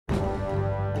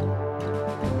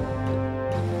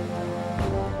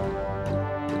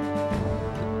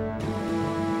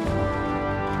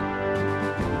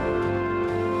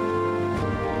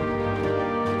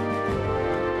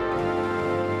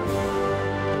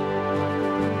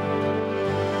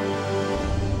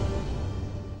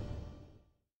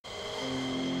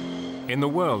In the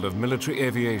world of military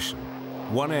aviation,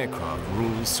 one aircraft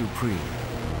rules supreme.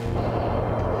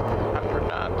 100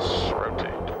 knots,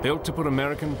 rotate. Built to put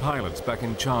American pilots back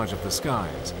in charge of the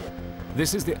skies,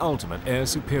 this is the ultimate air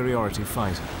superiority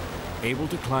fighter, able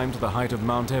to climb to the height of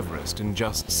Mount Everest in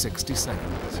just 60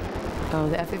 seconds. Oh,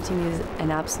 the F-15 is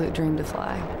an absolute dream to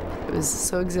fly. It was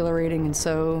so exhilarating and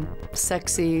so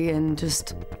sexy and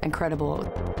just incredible.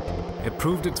 It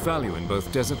proved its value in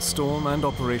both Desert Storm and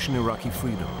Operation Iraqi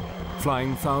Freedom,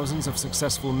 flying thousands of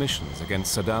successful missions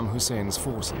against Saddam Hussein's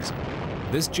forces.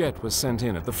 This jet was sent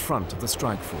in at the front of the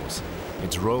strike force.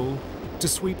 Its role, to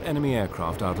sweep enemy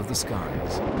aircraft out of the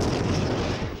skies.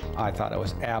 I thought it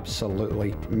was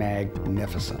absolutely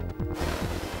magnificent.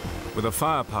 With a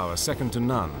firepower second to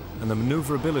none and the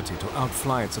maneuverability to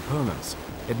outfly its opponents,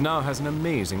 it now has an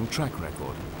amazing track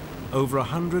record. Over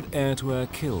 100 air-to-air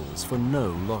kills for no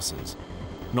losses.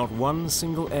 Not one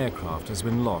single aircraft has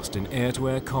been lost in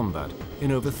air-to-air combat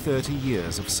in over 30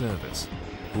 years of service.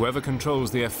 Whoever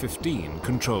controls the F-15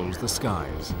 controls the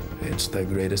skies. It's the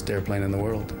greatest airplane in the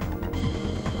world.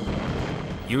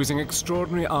 Using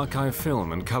extraordinary archive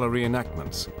film and color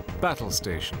reenactments, Battle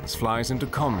Stations flies into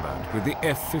combat with the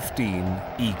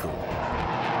F-15 Eagle.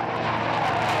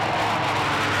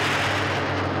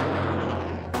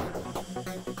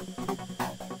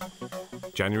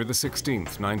 January the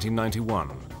 16th,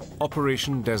 1991,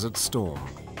 Operation Desert Storm.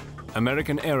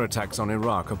 American air attacks on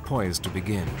Iraq are poised to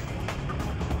begin.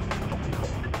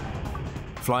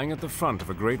 Flying at the front of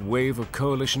a great wave of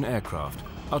coalition aircraft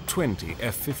are 20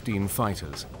 F-15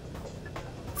 fighters.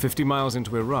 50 miles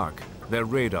into Iraq, their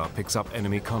radar picks up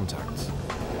enemy contacts.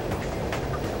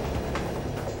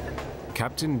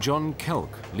 Captain John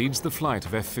Kelk leads the flight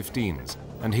of F-15s,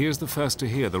 and he is the first to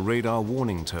hear the radar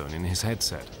warning tone in his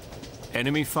headset.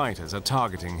 Enemy fighters are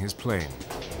targeting his plane.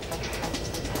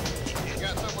 You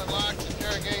got someone locked,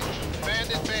 interrogate,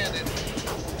 bandit.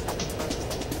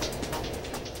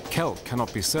 Kelk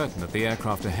cannot be certain that the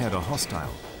aircraft ahead are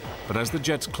hostile, but as the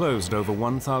jets close at over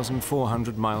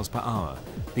 1,400 miles per hour,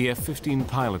 the F-15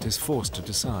 pilot is forced to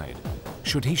decide,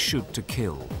 should he shoot to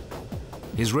kill?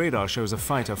 His radar shows a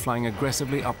fighter flying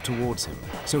aggressively up towards him,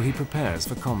 so he prepares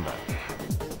for combat.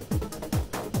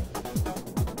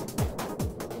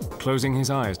 Closing his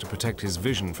eyes to protect his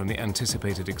vision from the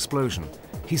anticipated explosion,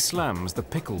 he slams the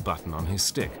pickle button on his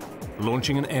stick,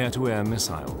 launching an air-to-air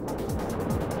missile.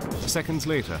 Seconds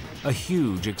later, a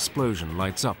huge explosion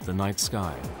lights up the night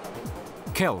sky.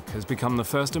 Kelk has become the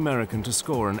first American to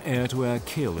score an air-to-air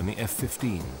kill in the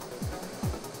F-15.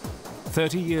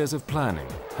 30 years of planning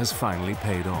has finally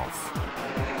paid off.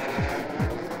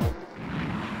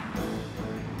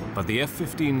 But the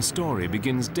F-15 story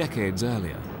begins decades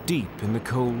earlier, deep in the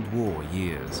Cold War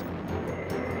years.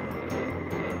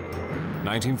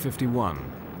 1951,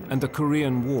 and the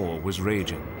Korean War was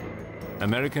raging.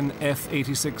 American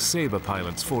F-86 Sabre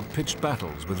pilots fought pitched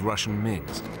battles with Russian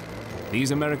MiGs.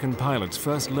 These American pilots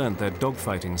first learned their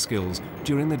dogfighting skills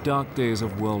during the dark days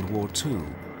of World War II,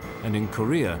 and in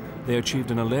Korea, they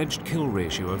achieved an alleged kill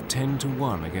ratio of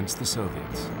 10-1 against the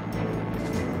Soviets.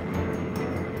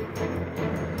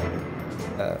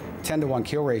 10-1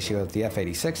 kill ratio that the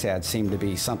F-86 had seemed to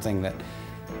be something that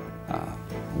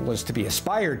was to be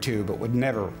aspired to, but would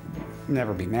never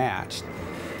be matched,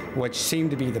 which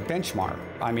seemed to be the benchmark.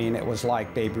 I mean, it was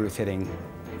like Babe Ruth hitting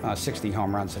 60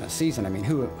 home runs in a season. I mean,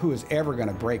 who is ever going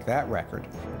to break that record?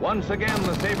 Once again,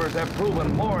 the Sabres have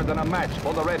proven more than a match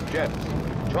for the Red Jets.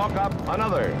 Chalk up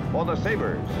another for the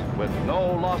Sabres with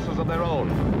no losses of their own.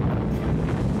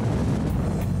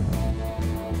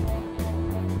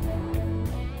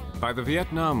 By the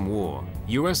Vietnam War,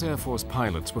 US Air Force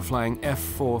pilots were flying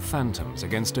F-4 Phantoms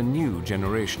against a new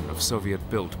generation of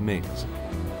Soviet-built MiGs.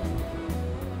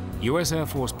 US Air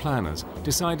Force planners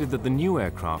decided that the new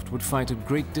aircraft would fight at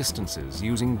great distances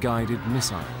using guided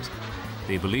missiles.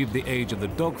 They believed the age of the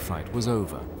dogfight was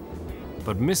over.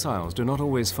 But missiles do not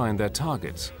always find their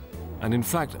targets, and in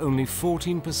fact only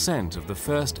 14% of the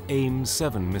first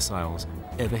AIM-7 missiles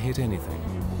ever hit anything.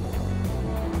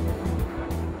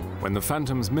 When the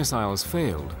Phantom's missiles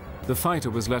failed, the fighter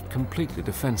was left completely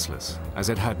defenseless, as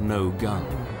it had no gun.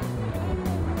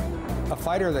 A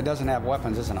fighter that doesn't have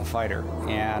weapons isn't a fighter.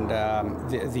 And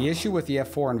the issue with the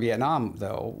F-4 in Vietnam,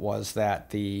 though, was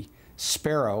that the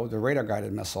Sparrow, the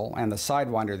radar-guided missile, and the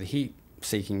Sidewinder, the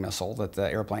heat-seeking missile that the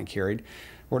airplane carried,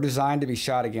 were designed to be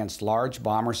shot against large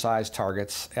bomber-sized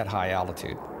targets at high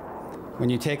altitude. When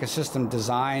you take a system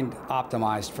designed,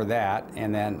 optimized for that,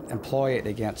 and then employ it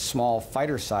against small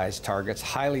fighter-sized targets,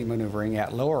 highly maneuvering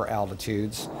at lower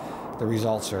altitudes, the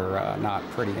results are not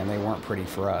pretty, and they weren't pretty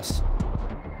for us.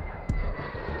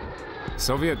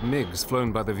 Soviet MiGs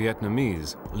flown by the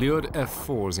Vietnamese lured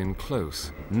F-4s in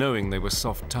close, knowing they were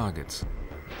soft targets.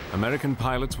 American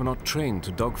pilots were not trained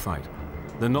to dogfight.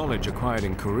 The knowledge acquired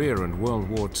in Korea and World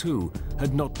War II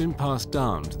had not been passed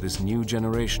down to this new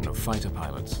generation of fighter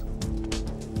pilots.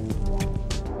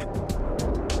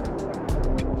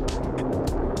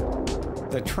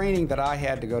 The training that I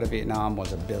had to go to Vietnam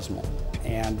was abysmal.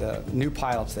 And the new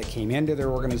pilots that came into their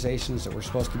organizations that were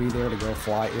supposed to be there to go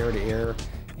fly air to air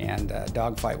and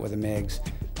dogfight with the MiGs,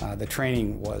 the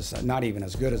training was not even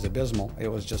as good as abysmal. It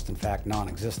was just, in fact,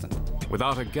 non-existent.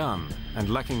 Without a gun and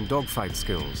lacking dogfight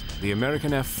skills, the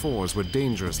American F-4s were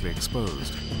dangerously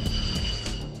exposed.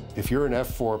 If you're an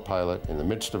F-4 pilot in the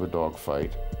midst of a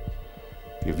dogfight,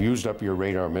 you've used up your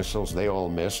radar missiles, they all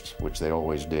missed, which they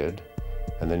always did,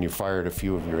 and then you fired a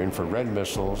few of your infrared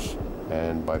missiles,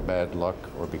 and by bad luck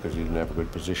or because you didn't have a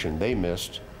good position, they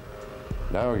missed.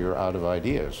 Now you're out of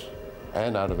ideas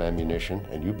and out of ammunition,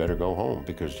 and you better go home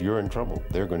because you're in trouble.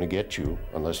 They're going to get you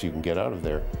unless you can get out of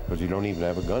there because you don't even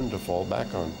have a gun to fall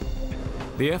back on.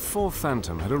 The F-4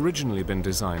 Phantom had originally been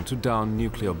designed to down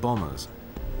nuclear bombers.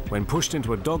 When pushed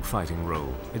into a dogfighting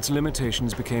role, its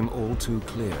limitations became all too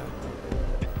clear.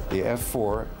 The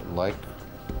F-4,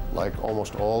 like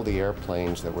almost all the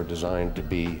airplanes that were designed to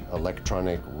be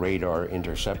electronic radar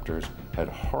interceptors, had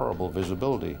horrible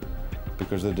visibility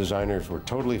because the designers were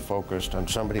totally focused on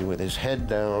somebody with his head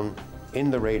down in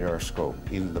the radar scope,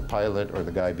 either the pilot or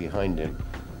the guy behind him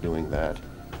doing that.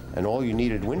 And all you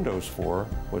needed windows for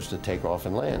was to take off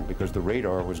and land because the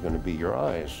radar was going to be your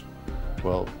eyes.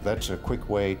 Well, that's a quick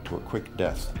way to a quick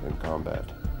death in combat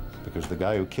because the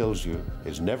guy who kills you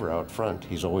is never out front,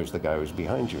 he's always the guy who's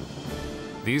behind you.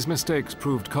 These mistakes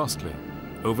proved costly.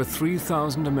 Over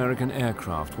 3,000 American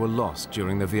aircraft were lost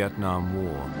during the Vietnam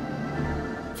War.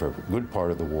 For a good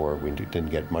part of the war, we didn't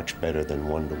get much better than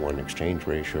 1-to-1 exchange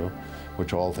ratio,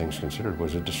 which all things considered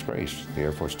was a disgrace. The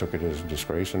Air Force took it as a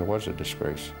disgrace, and it was a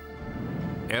disgrace.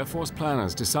 Air Force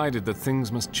planners decided that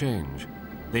things must change.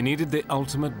 They needed the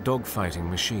ultimate dogfighting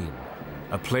machine,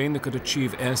 a plane that could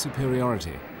achieve air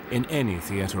superiority in any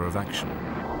theater of action.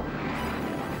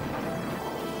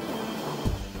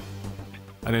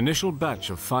 An initial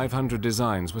batch of 500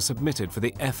 designs were submitted for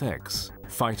the FX,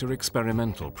 Fighter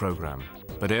Experimental Program,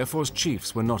 but Air Force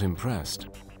chiefs were not impressed.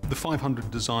 The 500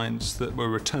 designs that were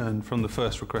returned from the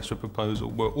first request for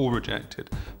proposal were all rejected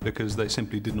because they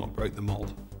simply did not break the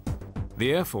mold.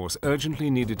 The Air Force urgently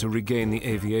needed to regain the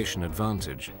aviation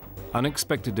advantage.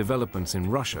 Unexpected developments in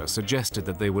Russia suggested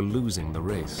that they were losing the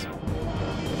race.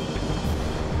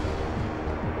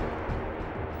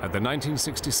 At the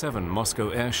 1967 Moscow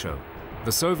Air Show,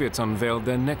 the Soviets unveiled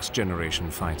their next generation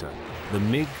fighter, the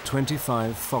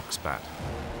MiG-25 Foxbat.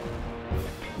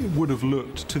 It would have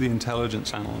looked to the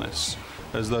intelligence analysts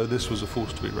as though this was a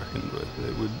force to be reckoned with.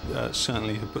 It would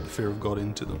certainly have put the fear of God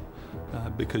into them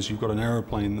because you've got an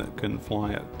aeroplane that can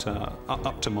fly at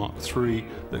up to Mach 3,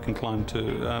 that can climb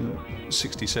to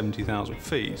 60, 70,000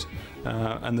 feet,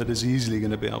 and that is easily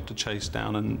going to be able to chase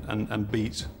down and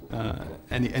beat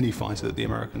any fighter that the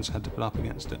Americans had to put up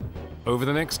against it. Over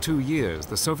the next 2 years,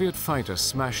 the Soviet fighter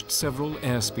smashed several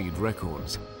airspeed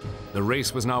records. The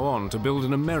race was now on to build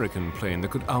an American plane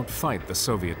that could outfight the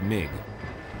Soviet MiG.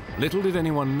 Little did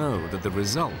anyone know that the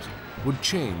result would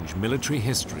change military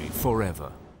history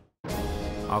forever.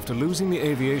 After losing the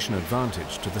aviation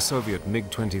advantage to the Soviet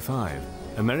MiG-25,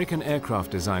 American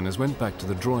aircraft designers went back to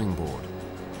the drawing board.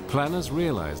 Planners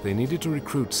realized they needed to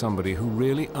recruit somebody who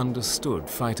really understood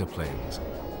fighter planes.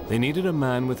 They needed a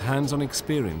man with hands-on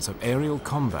experience of aerial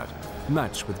combat,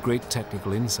 matched with great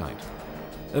technical insight.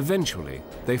 Eventually,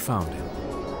 they found him.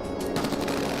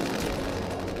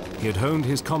 He had honed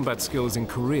his combat skills in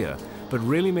Korea, but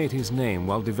really made his name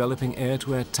while developing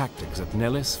air-to-air tactics at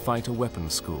Nellis Fighter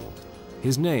Weapons School.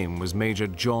 His name was Major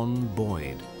John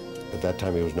Boyd. At that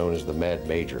time, he was known as the Mad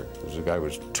Major. He was a guy who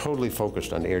was totally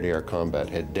focused on air-to-air combat,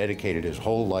 had dedicated his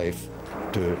whole life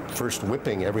to first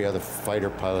whipping every other fighter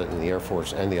pilot in the Air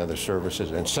Force and the other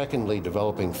services, and secondly,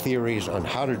 developing theories on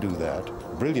how to do that,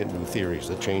 brilliant new theories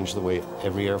that changed the way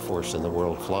every Air Force in the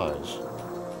world flies.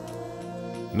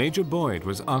 Major Boyd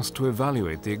was asked to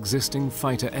evaluate the existing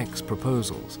Fighter X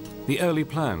proposals, the early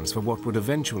plans for what would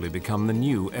eventually become the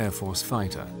new Air Force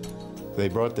fighter. They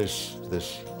brought this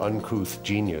uncouth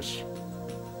genius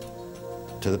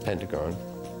to the Pentagon,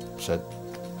 said,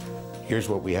 here's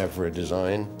what we have for a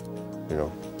design,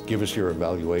 give us your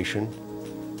evaluation.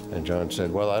 And John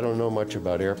said, well, I don't know much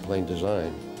about airplane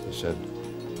design. He said,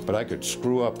 but I could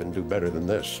screw up and do better than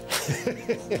this.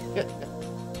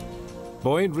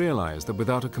 Boyd realized that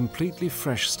without a completely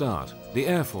fresh start, the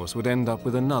Air Force would end up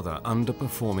with another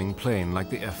underperforming plane like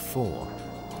the F-4.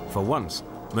 For once,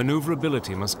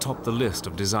 maneuverability must top the list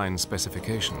of design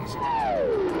specifications.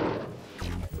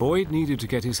 Boyd needed to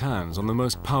get his hands on the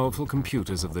most powerful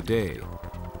computers of the day.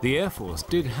 The Air Force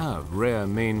did have rare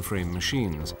mainframe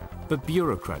machines, but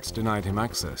bureaucrats denied him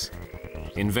access.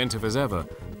 Inventive as ever,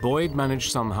 Boyd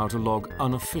managed somehow to log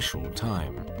unofficial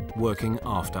time, working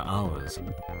after hours.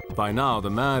 By now, the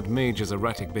mad major's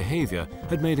erratic behavior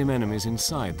had made him enemies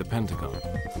inside the Pentagon.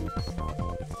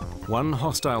 One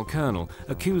hostile colonel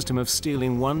accused him of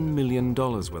stealing $1 million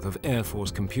worth of Air Force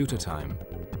computer time.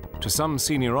 To some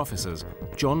senior officers,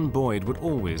 John Boyd would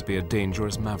always be a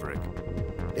dangerous maverick.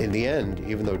 In the end,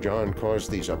 even though John caused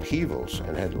these upheavals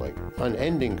and had like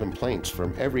unending complaints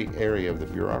from every area of the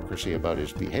bureaucracy about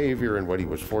his behavior and what he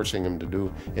was forcing him to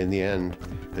do, in the end,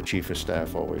 the chief of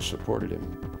staff always supported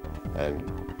him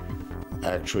and he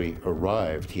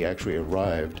actually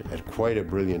arrived at quite a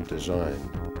brilliant design.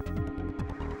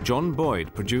 John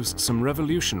Boyd produced some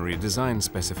revolutionary design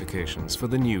specifications for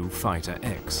the new Fighter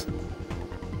X.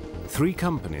 3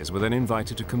 companies were then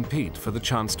invited to compete for the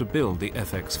chance to build the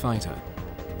FX fighter.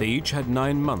 They each had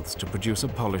 9 months to produce a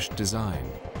polished design.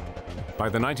 By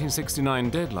the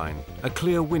 1969 deadline, a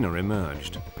clear winner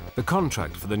emerged. The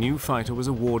contract for the new fighter was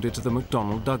awarded to the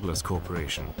McDonnell Douglas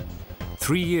Corporation.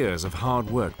 3 years of hard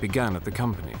work began at the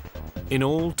company. In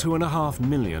all, 2.5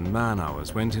 million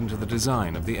man-hours went into the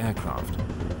design of the aircraft.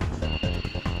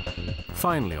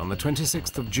 Finally, on the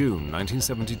 26th of June,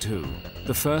 1972,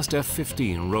 the first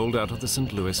F-15 rolled out of the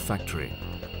St. Louis factory.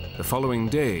 The following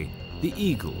day, the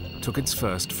Eagle took its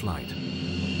first flight.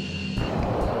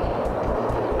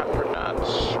 Upper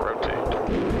knots, rotate.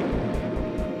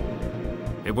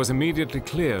 It was immediately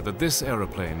clear that this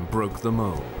aeroplane broke the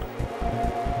mold.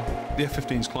 The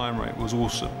F-15's climb rate was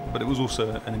awesome, but it was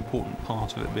also an important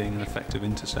part of it being an effective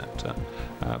interceptor.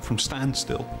 From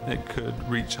standstill, it could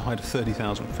reach a height of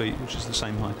 30,000 feet, which is the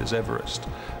same height as Everest,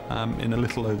 in a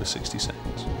little over 60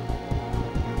 seconds.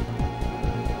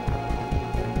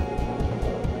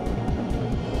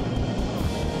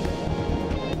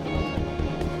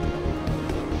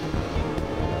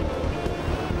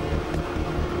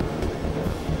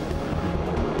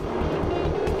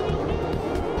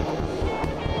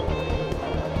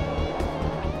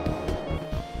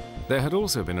 There had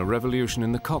also been a revolution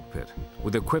in the cockpit,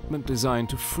 with equipment designed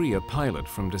to free a pilot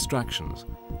from distractions.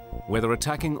 Whether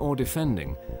attacking or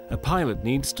defending, a pilot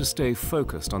needs to stay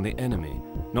focused on the enemy,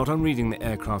 not on reading the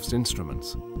aircraft's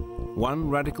instruments. One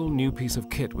radical new piece of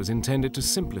kit was intended to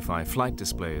simplify flight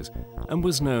displays and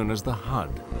was known as the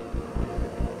HUD.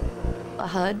 A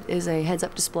HUD is a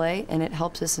heads-up display, and it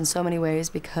helps us in so many ways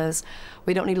because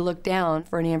we don't need to look down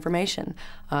for any information.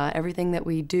 Everything that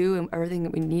we do and everything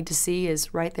that we need to see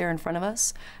is right there in front of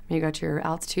us. You've got your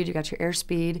altitude, you've got your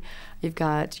airspeed, you've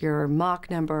got your Mach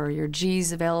number, your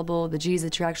G's available, the G's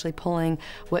that you're actually pulling,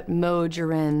 what mode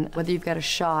you're in, whether you've got a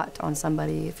shot on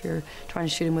somebody, if you're trying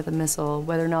to shoot him with a missile,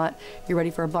 whether or not you're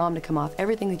ready for a bomb to come off.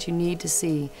 Everything that you need to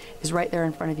see is right there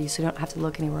in front of you, so you don't have to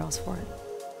look anywhere else for it.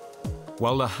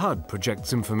 While the HUD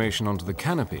projects information onto the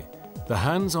canopy, the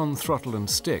hands-on throttle and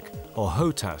stick, or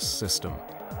HOTAS system,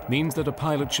 means that a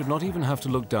pilot should not even have to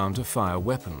look down to fire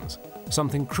weapons,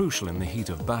 something crucial in the heat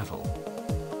of battle.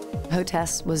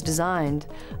 HOTAS was designed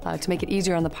to make it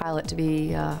easier on the pilot to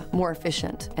be more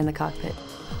efficient in the cockpit.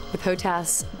 With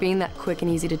HOTAS being that quick and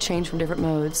easy to change from different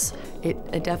modes,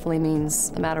 it definitely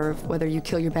means a matter of whether you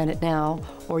kill your bandit now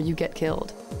or you get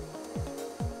killed.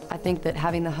 I think that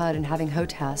having the HUD and having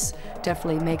HOTAS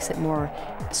definitely makes it more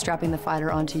strapping the fighter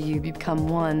onto you. You become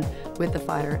one with the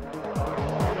fighter.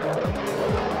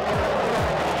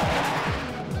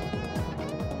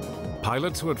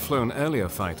 Pilots who had flown earlier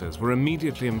fighters were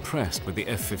immediately impressed with the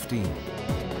F-15.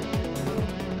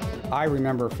 I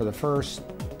remember for the first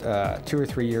 2 or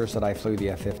 3 years that I flew the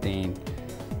F-15,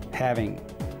 having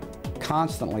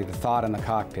constantly the thought in the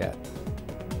cockpit,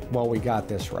 well, we got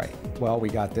this right. Well, we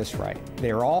got this right.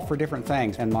 They were all for different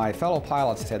things, and my fellow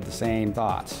pilots had the same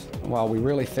thoughts. Well, we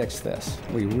really fixed this.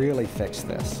 We really fixed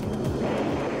this.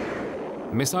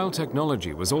 Missile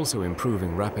technology was also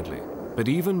improving rapidly, but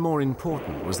even more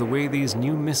important was the way these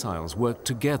new missiles worked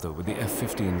together with the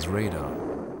F-15's radar.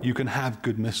 You can have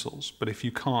good missiles, but if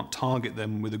you can't target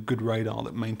them with a good radar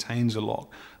that maintains a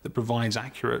lock, that provides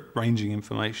accurate ranging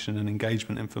information and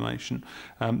engagement information,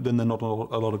 then they're not a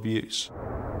lot of use.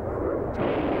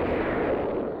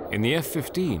 In the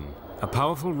F-15, a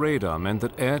powerful radar meant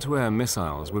that air-to-air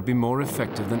missiles would be more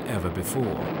effective than ever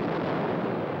before.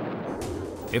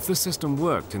 If the system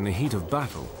worked in the heat of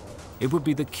battle, it would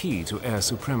be the key to air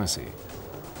supremacy.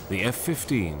 the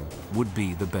F-15 would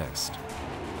be the best.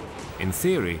 In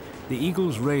theory, the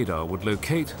Eagle's radar would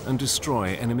locate and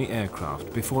destroy enemy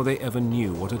aircraft before they ever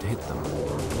knew what had hit them.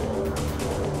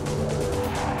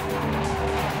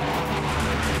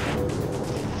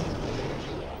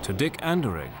 To Dick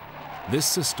Anderegg, this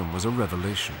system was a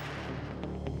revelation.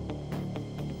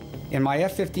 In my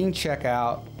F-15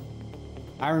 checkout,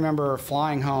 I remember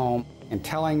flying home and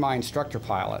telling my instructor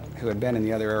pilot, who had been in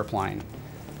the other airplane,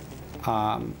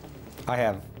 I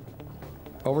have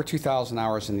over 2,000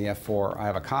 hours in the F-4. I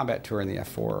have a combat tour in the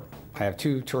F-4. I have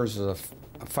 2 tours as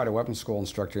a fighter weapons school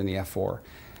instructor in the F-4.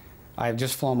 I have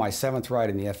just flown my 7th ride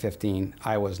in the F-15.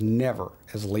 I was never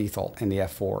as lethal in the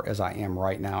F-4 as I am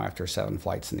right now after 7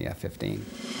 flights in the F-15.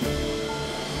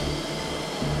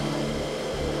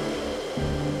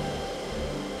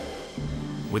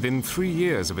 Within 3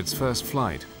 years of its first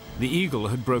flight, the Eagle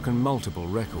had broken multiple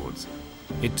records.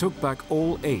 It took back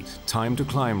all 8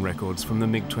 time-to-climb records from the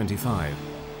MiG-25,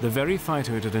 the very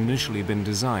fighter it had initially been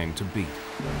designed to beat.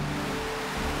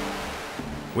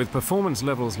 With performance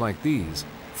levels like these,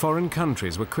 foreign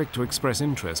countries were quick to express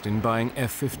interest in buying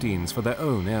F-15s for their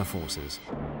own air forces.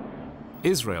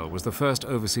 Israel was the first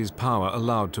overseas power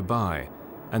allowed to buy,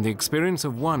 and the experience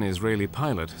of one Israeli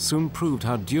pilot soon proved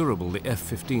how durable the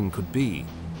F-15 could be.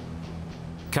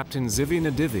 Captain Zivi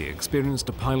Nadivi experienced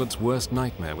a pilot's worst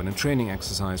nightmare when a training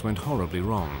exercise went horribly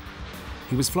wrong.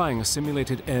 He was flying a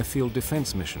simulated airfield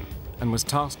defense mission and was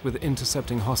tasked with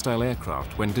intercepting hostile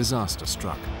aircraft when disaster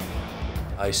struck.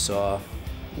 I saw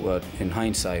what in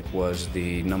hindsight was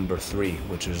the number 3,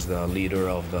 which is the leader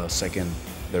of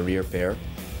the rear pair,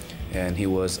 and he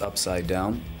was upside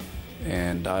down,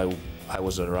 and I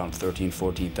was at around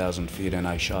 14,000 feet, and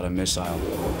I shot a missile.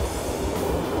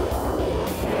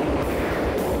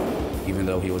 Even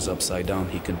though he was upside down,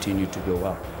 he continued to go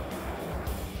up.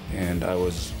 And I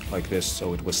was like this,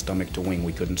 so it was stomach to wing.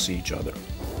 We couldn't see each other.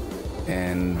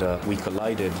 And we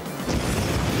collided.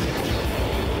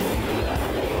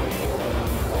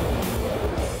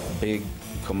 Big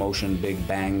commotion, big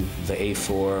bang. The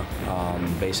A4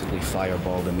 basically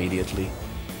fireballed immediately.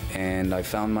 And I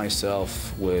found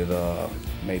myself with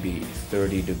maybe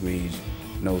 30 degrees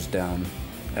nose down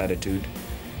attitude,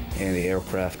 and the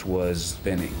aircraft was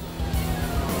spinning.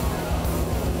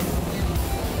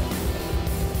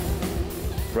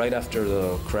 Right after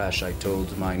the crash, I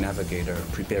told my navigator,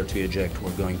 prepare to eject,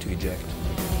 we're going to eject.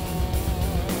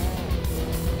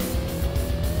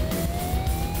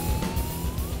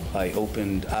 I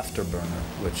opened afterburner,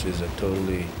 which is a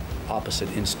totally opposite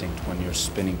instinct when you're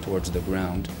spinning towards the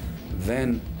ground.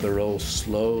 Then the roll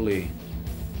slowly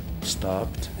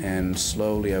stopped, and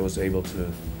slowly I was able to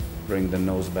bring the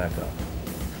nose back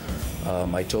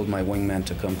up. I told my wingman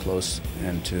to come close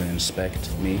and to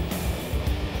inspect me.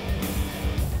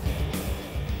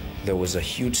 There was a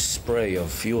huge spray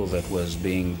of fuel that was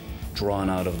being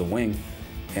drawn out of the wing,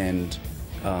 and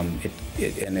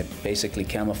it basically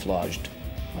camouflaged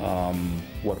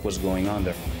what was going on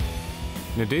there.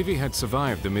 Nadivi had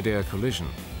survived the mid-air collision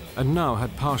and now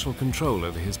had partial control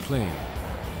over his plane.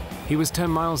 He was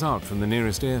 10 miles out from the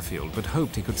nearest airfield, but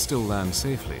hoped he could still land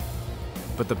safely.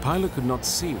 But the pilot could not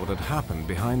see what had happened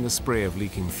behind the spray of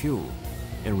leaking fuel.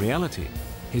 In reality,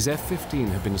 his F-15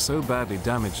 had been so badly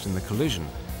damaged in the collision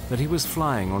that he was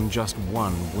flying on just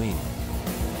one wing.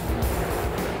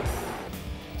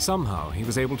 Somehow, he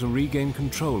was able to regain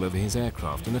control over his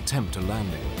aircraft and attempt a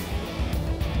landing.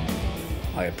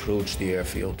 I approached the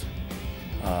airfield.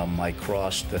 I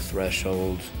crossed the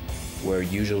threshold where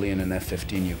usually in an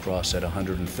F-15 you cross at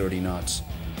 130 knots.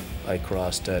 I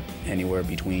crossed at anywhere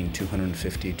between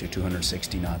 250 to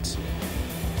 260 knots.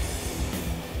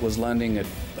 Was landing at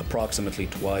approximately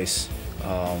twice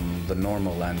the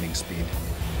normal landing speed.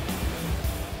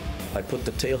 I put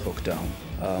the tail hook down.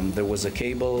 There was a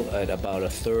cable at about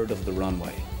 1/3 of the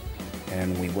runway,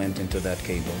 and we went into that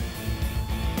cable.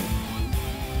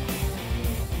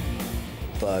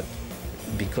 But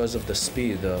because of the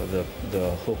speed,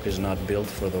 the hook is not built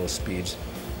for those speeds,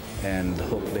 and the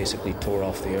hook basically tore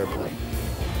off the airplane.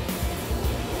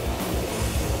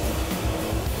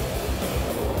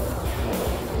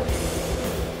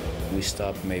 We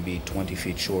stopped maybe 20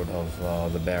 feet short of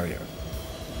the barrier.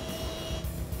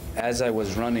 As I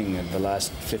was running at the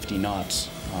last 50 knots,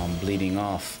 bleeding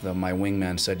off, my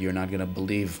wingman said, "You're not gonna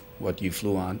believe what you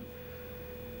flew on."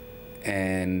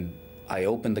 And I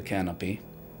opened the canopy,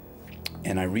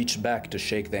 and I reached back to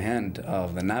shake the hand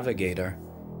of the navigator.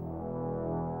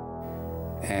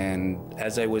 And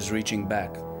as I was reaching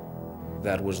back,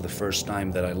 that was the first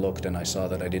time that I looked and I saw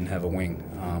that I didn't have a wing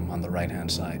on the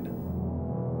right-hand side.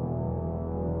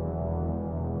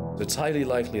 It's highly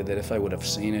likely that if I would have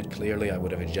seen it clearly, I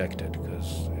would have ejected,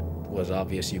 because it was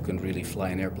obvious you couldn't really fly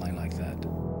an airplane like that.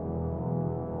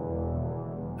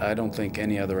 I don't think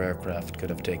any other aircraft could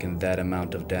have taken that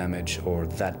amount of damage or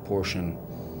that portion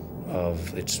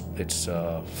of its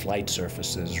flight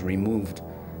surfaces removed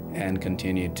and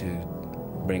continued to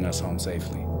bring us home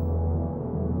safely.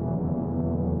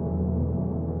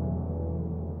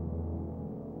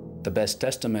 The best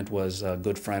testament was a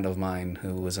good friend of mine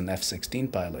who was an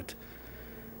F-16 pilot,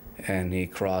 and he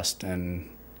crossed and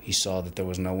he saw that there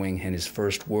was no wing, and his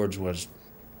first words was,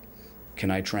 "Can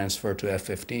I transfer to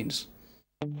F-15s?"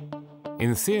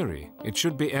 In theory, it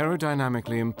should be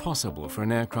aerodynamically impossible for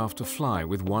an aircraft to fly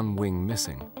with one wing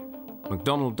missing.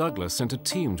 McDonnell Douglas sent a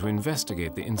team to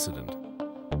investigate the incident.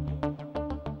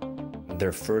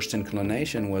 Their first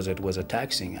inclination was it was a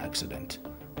taxiing accident.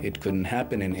 It couldn't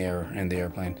happen in air in the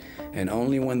airplane. And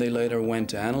only when they later went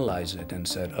to analyze it and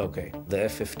said, okay, the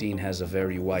F-15 has a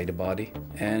very wide body,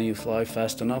 and you fly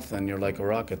fast enough, then you're like a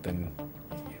rocket, then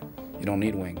you don't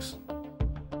need wings.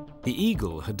 The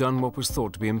Eagle had done what was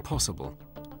thought to be impossible.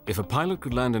 If a pilot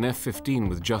could land an F-15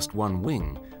 with just one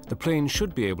wing, the plane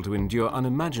should be able to endure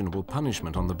unimaginable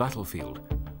punishment on the battlefield.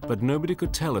 But nobody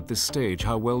could tell at this stage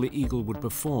how well the Eagle would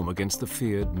perform against the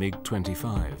feared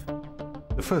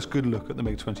MiG-25. The first good look at the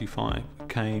MiG-25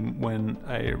 came when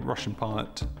a Russian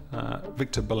pilot,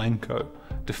 Viktor Belenko,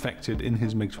 defected in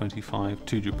his MiG-25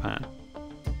 to Japan.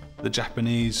 The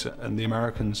Japanese and the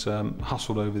Americans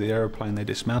hustled over the aeroplane, they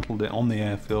dismantled it on the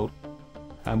airfield,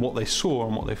 and what they saw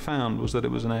and what they found was that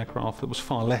it was an aircraft that was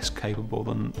far less capable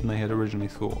than they had originally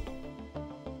thought.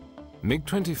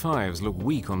 MiG-25s look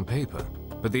weak on paper,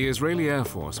 but the Israeli Air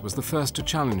Force was the first to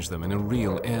challenge them in a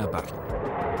real air battle.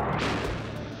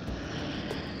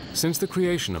 Since the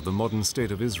creation of the modern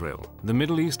state of Israel, the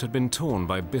Middle East had been torn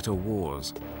by bitter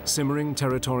wars. Simmering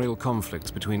territorial conflicts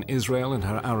between Israel and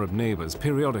her Arab neighbors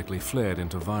periodically flared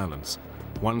into violence.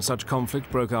 One such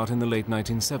conflict broke out in the late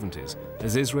 1970s,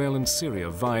 as Israel and Syria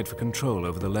vied for control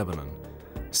over the Lebanon.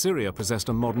 Syria possessed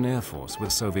a modern air force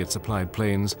with Soviet-supplied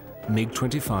planes,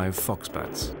 MiG-25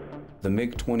 Foxbats. The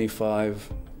MiG-25,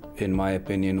 in my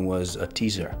opinion, was a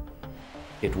teaser.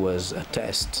 It was a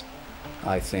test,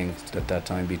 I think, at that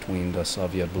time between the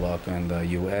Soviet bloc and the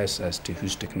US as to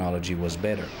whose technology was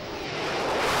better.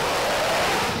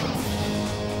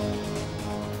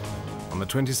 On the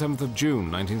 27th of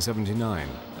June 1979,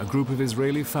 a group of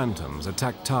Israeli Phantoms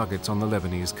attacked targets on the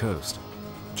Lebanese coast.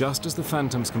 Just as the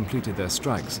Phantoms completed their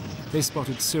strikes, they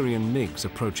spotted Syrian MiGs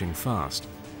approaching fast.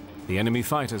 The enemy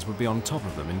fighters would be on top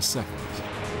of them in seconds.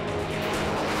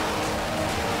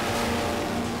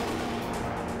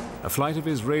 A flight of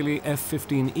Israeli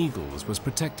F-15 Eagles was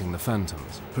protecting the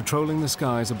Phantoms, patrolling the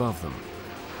skies above them.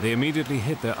 They immediately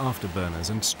hit their afterburners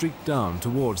and streaked down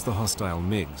towards the hostile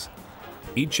MiGs.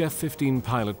 Each F-15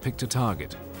 pilot picked a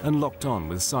target and locked on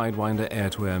with Sidewinder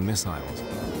air-to-air missiles.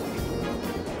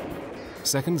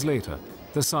 Seconds later,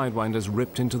 the Sidewinders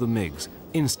ripped into the MiGs,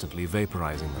 instantly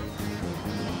vaporizing them.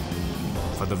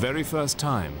 For the very first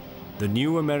time, the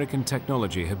new American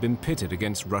technology had been pitted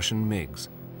against Russian MiGs.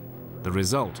 The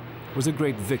result was a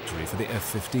great victory for the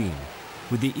F-15,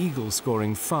 with the Eagle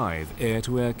scoring 5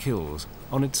 air-to-air kills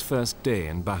on its first day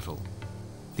in battle.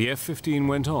 The F-15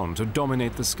 went on to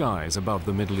dominate the skies above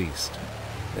the Middle East.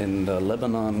 In the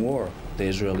Lebanon War, the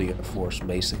Israeli Air Force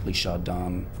basically shot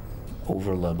down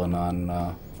over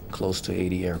Lebanon close to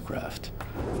 80 aircraft.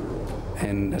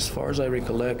 And as far as I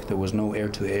recollect, there was no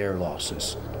air-to-air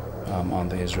losses on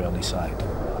the Israeli side.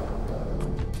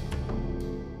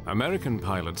 American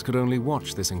pilots could only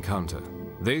watch this encounter.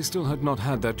 They still had not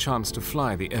had their chance to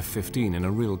fly the F-15 in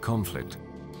a real conflict.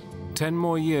 10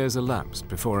 more years elapsed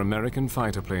before American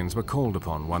fighter planes were called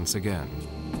upon once again.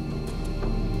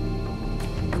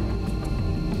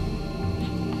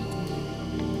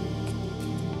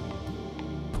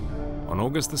 On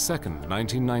August 2nd,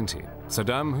 1990,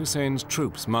 Saddam Hussein's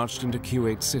troops marched into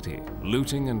Kuwait City,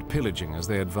 looting and pillaging as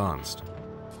they advanced.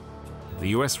 The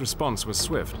US response was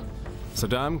swift.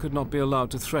 Saddam could not be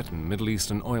allowed to threaten Middle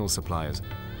Eastern oil supplies,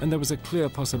 and there was a clear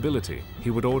possibility he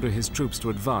would order his troops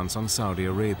to advance on Saudi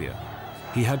Arabia.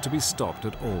 He had to be stopped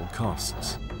at all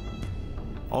costs.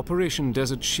 Operation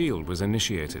Desert Shield was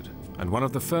initiated, and one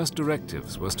of the first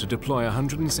directives was to deploy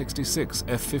 166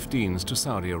 F-15s to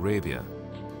Saudi Arabia.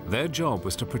 Their job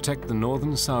was to protect the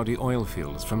northern Saudi oil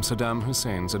fields from Saddam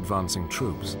Hussein's advancing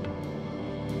troops.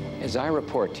 As I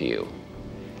report to you,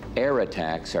 air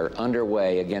attacks are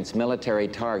underway against military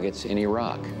targets in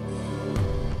Iraq.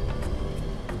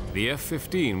 The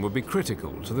F-15 would be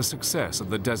critical to the success of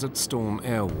the Desert Storm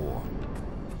air war.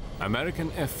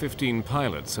 American F-15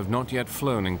 pilots have not yet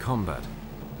flown in combat.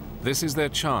 This is their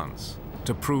chance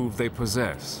to prove they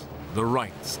possess the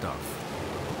right stuff.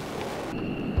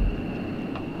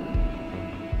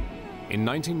 In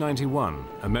 1991,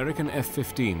 American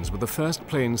F-15s were the first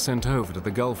planes sent over to the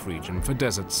Gulf region for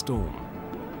Desert Storm.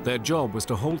 Their job was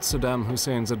to halt Saddam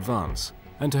Hussein's advance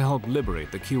and to help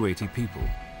liberate the Kuwaiti people.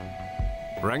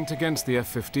 Ranked against the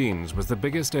F-15s was the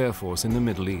biggest air force in the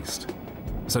Middle East.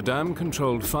 Saddam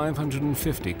controlled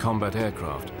 550 combat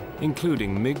aircraft,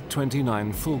 including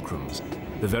MiG-29 Fulcrums,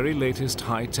 the very latest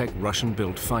high-tech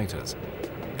Russian-built fighters.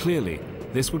 Clearly,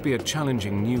 this would be a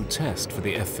challenging new test for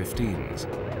the F-15s.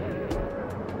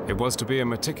 It was to be a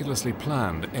meticulously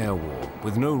planned air war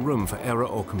with no room for error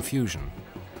or confusion.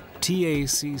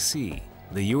 TACC,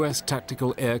 the U.S.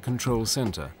 Tactical Air Control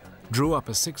Center, drew up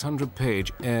a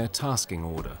 600-page air tasking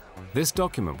order. This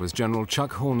document was General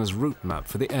Chuck Horner's route map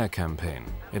for the air campaign.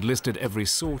 It listed every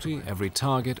sortie, every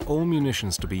target, all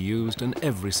munitions to be used, and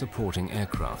every supporting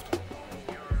aircraft.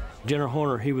 General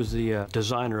Horner, he was the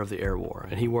designer of the air war,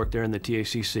 and he worked there in the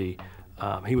TACC.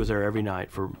 He was there every night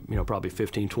for, probably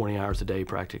 15, 20 hours a day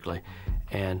practically.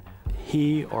 And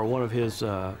he or one of his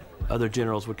other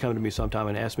generals would come to me sometime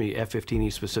and ask me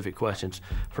F-15E specific questions.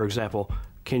 For example,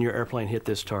 can your airplane hit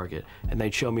this target? And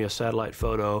they'd show me a satellite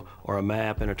photo or a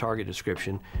map and a target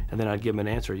description, and then I'd give them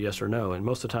an answer, yes or no. And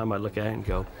most of the time I'd look at it and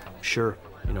go, sure,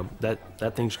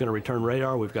 that thing's gonna return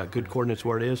radar, we've got good coordinates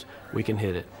where it is, we can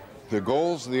hit it. The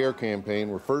goals of the air campaign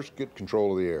were first get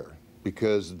control of the air,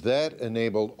 because that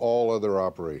enabled all other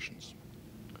operations.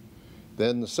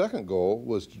 Then the second goal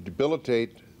was to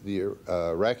debilitate the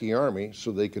Iraqi army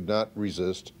so they could not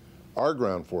resist our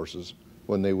ground forces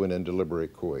when they went in to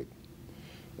liberate Kuwait.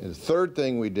 And the third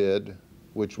thing we did,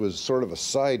 which was sort of a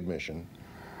side mission,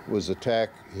 was attack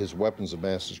his weapons of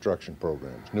mass destruction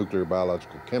programs, nuclear,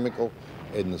 biological, chemical,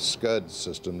 and the Scud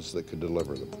systems that could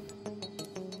deliver them.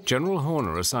 General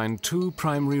Horner assigned two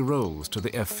primary roles to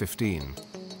the F-15.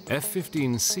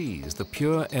 F-15Cs, the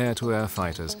pure air-to-air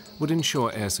fighters, would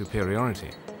ensure air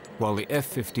superiority, while the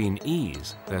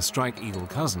F-15Es, their Strike Eagle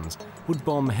cousins, would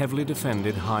bomb heavily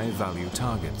defended high-value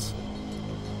targets.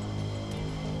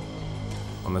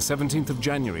 On the 17th of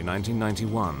January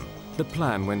 1991, the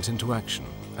plan went into action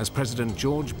as President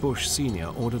George Bush Sr.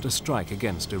 ordered a strike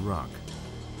against Iraq.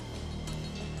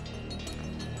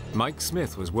 Mike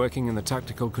Smith was working in the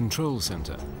Tactical Control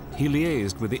Center. He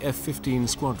liaised with the F-15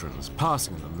 squadrons,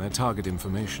 passing them their target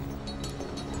information.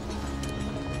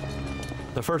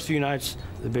 The first few nights,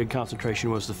 the big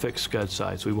concentration was the fixed Scud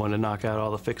sites. We wanted to knock out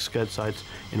all the fixed Scud sites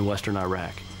in western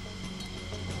Iraq.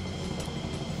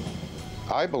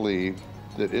 I believe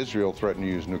that Israel threatened to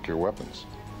use nuclear weapons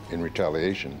in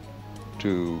retaliation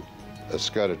to a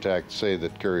Scud attack, say,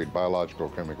 that carried biological or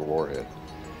chemical warhead.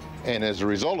 And as a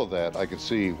result of that, I could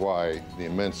see why the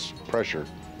immense pressure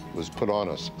was put on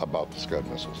us about the Scud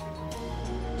missiles.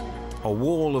 A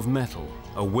wall of metal,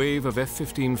 a wave of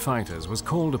F-15 fighters was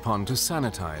called upon to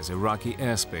sanitize Iraqi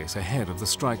airspace ahead of the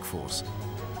strike force.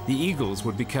 The Eagles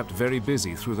would be kept very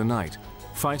busy through the night,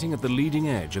 fighting at the leading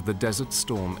edge of the Desert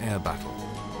Storm air battle.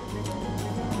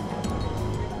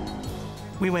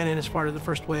 We went in as part of the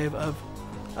first wave of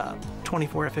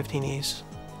 24 F-15Es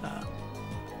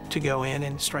to go in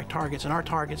and strike targets, and our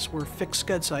targets were fixed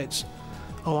Scud sites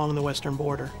along the western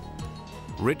border.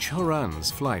 Rich Horan's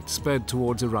flight sped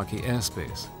towards Iraqi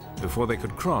airspace. Before they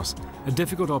could cross, a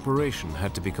difficult operation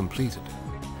had to be completed.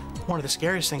 One of the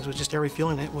scariest things was just air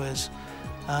refueling. It was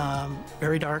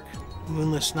very dark,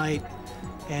 moonless night,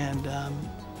 and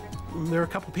there were a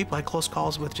couple people had close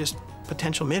calls with just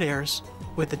potential mid-airs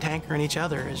with the tanker and each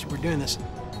other as we're doing this.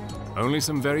 Only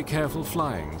some very careful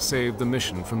flying saved the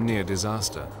mission from near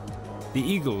disaster. The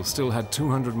Eagles still had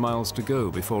 200 miles to go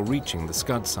before reaching the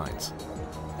Scud sites.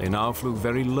 They now flew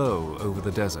very low over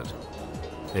the desert.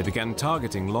 They began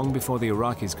targeting long before the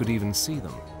Iraqis could even see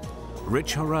them.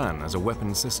 Rich Horan, as a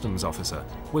weapons systems officer,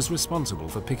 was responsible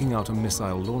for picking out a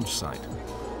missile launch site.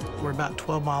 We're about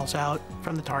 12 miles out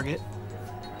from the target,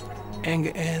 and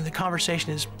the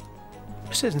conversation is,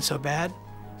 this isn't so bad.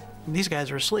 These guys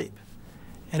are asleep.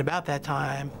 And about that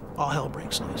time, all hell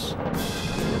breaks loose.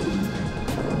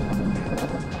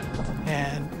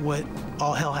 And what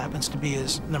all hell happens to be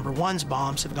is number one's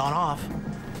bombs have gone off,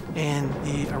 and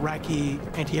the Iraqi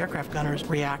anti-aircraft gunners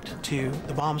react to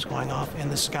the bombs going off,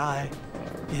 and the sky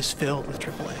is filled with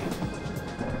AAA.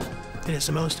 It is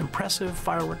the most impressive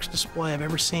fireworks display I've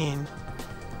ever seen,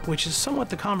 which is somewhat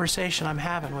the conversation I'm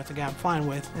having with the guy I'm flying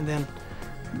with, and then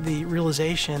the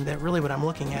realization that really what I'm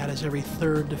looking at is every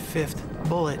third to fifth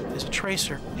bullet is a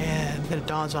tracer, and then it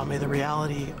dawns on me the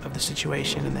reality of the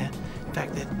situation and the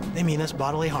fact that they mean us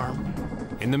bodily harm.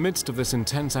 In the midst of this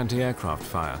intense anti-aircraft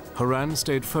fire, Horan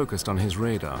stayed focused on his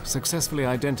radar, successfully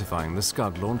identifying the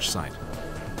Scud launch site.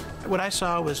 What I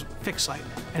saw was fixed sight,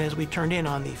 and as we turned in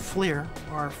on the FLIR,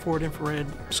 our forward infrared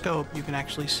scope, you can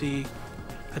actually see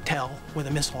a tell with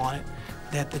a missile on it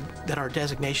that our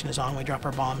designation is on. We drop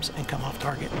our bombs and come off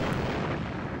target.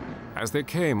 As they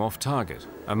came off target,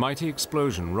 a mighty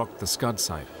explosion rocked the Scud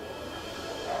site.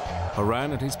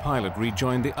 Horan and his pilot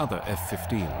rejoined the other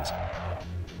F-15s.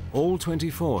 All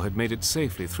 24 had made it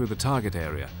safely through the target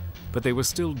area, but they were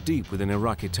still deep within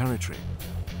Iraqi territory.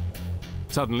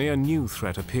 Suddenly, a new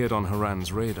threat appeared on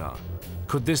Horan's radar.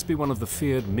 Could this be one of the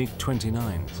feared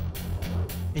MiG-29s?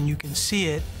 And you can see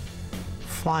it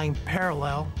flying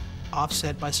parallel,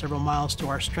 offset by several miles to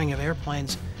our string of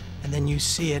airplanes, and then you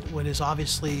see it, what is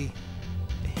obviously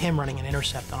him running an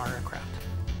intercept on our aircraft.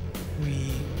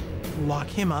 We lock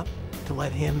him up to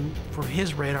let him, for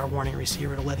his radar warning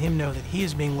receiver, to let him know that he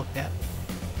is being looked at,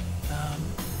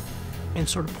 and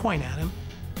sort of point at him,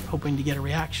 hoping to get a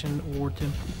reaction or to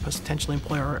potentially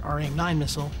employ our AIM-9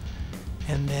 missile,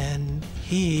 and then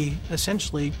he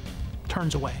essentially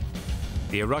turns away.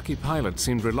 The Iraqi pilot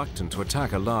seemed reluctant to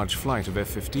attack a large flight of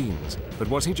F-15s, but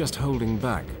was he just holding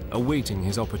back, awaiting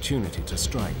his opportunity to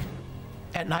strike?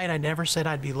 At night, I never said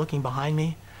I'd be looking behind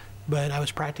me, but I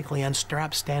was practically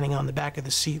unstrapped, standing on the back of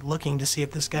the seat, looking to see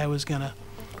if this guy was gonna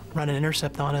run an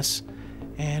intercept on us.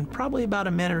 And probably about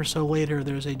a minute or so later,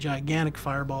 there's a gigantic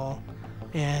fireball,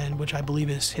 and which I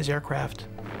believe is his aircraft,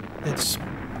 that's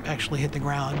actually hit the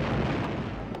ground.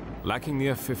 Lacking the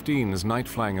F-15's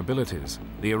night-flying abilities,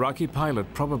 the Iraqi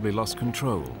pilot probably lost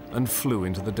control and flew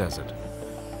into the desert.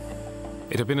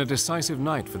 It had been a decisive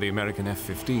night for the American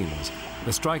F-15s.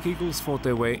 The Strike Eagles fought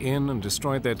their way in and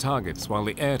destroyed their targets, while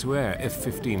the air-to-air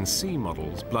F-15C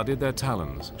models blooded their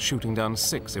talons, shooting down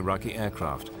 6 Iraqi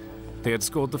aircraft. They had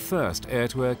scored the first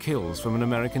air-to-air kills from an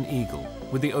American Eagle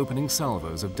with the opening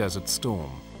salvos of Desert Storm.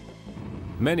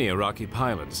 Many Iraqi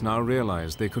pilots now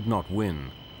realized they could not win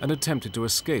and attempted to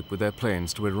escape with their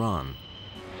planes to Iran.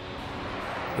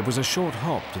 It was a short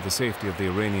hop to the safety of the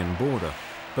Iranian border,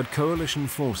 but coalition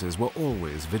forces were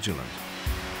always vigilant.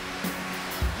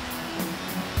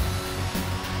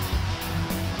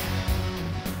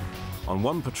 On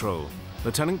one patrol,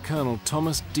 Lieutenant Colonel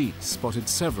Thomas Dietz spotted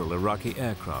several Iraqi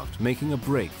aircraft making a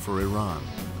break for Iran.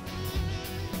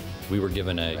 We were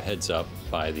given a heads up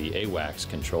by the AWACS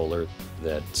controller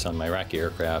that some Iraqi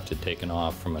aircraft had taken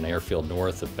off from an airfield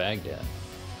north of Baghdad.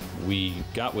 We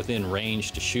got within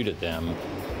range to shoot at them.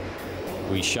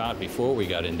 We shot before we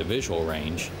got into visual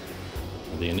range.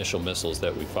 The initial missiles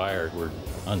that we fired were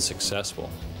unsuccessful.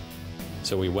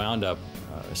 So we wound up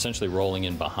essentially rolling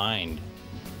in behind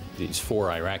these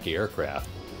 4 Iraqi aircraft,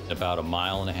 about 1.5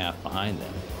 miles behind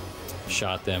them.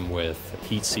 Shot them with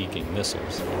heat-seeking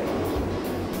missiles.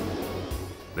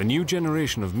 The new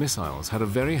generation of missiles had a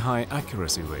very high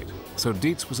accuracy rate, so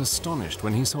Dietz was astonished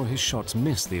when he saw his shots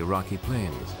miss the Iraqi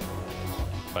planes.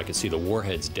 I could see the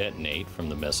warheads detonate from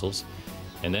the missiles,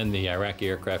 and then the Iraqi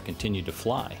aircraft continued to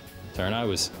fly. And I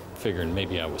was figuring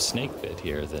maybe I was snake bit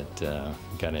here, that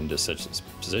got into such a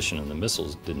position and the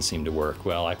missiles didn't seem to work.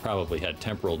 Well, I probably had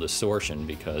temporal distortion,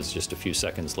 because just a few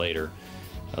seconds later,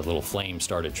 a little flame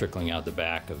started trickling out the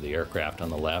back of the aircraft on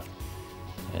the left,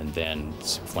 and then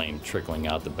flame trickling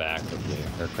out the back of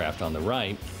the aircraft on the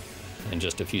right. And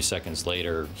just a few seconds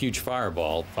later, huge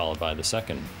fireball, followed by the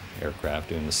second aircraft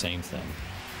doing the same thing.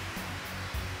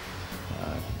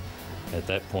 At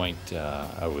that point,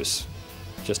 I was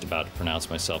just about to pronounce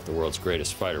myself the world's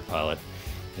greatest fighter pilot,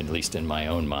 at least in my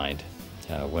own mind,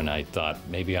 when I thought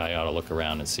maybe I ought to look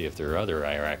around and see if there are other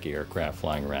Iraqi aircraft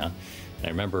flying around. And I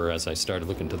remember as I started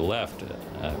looking to the left,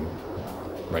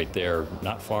 right there,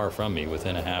 not far from me,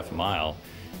 within a half mile,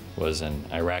 was an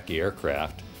Iraqi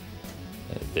aircraft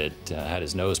that had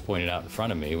his nose pointed out in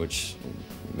front of me, which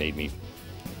made me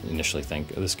initially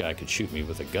think, oh, this guy could shoot me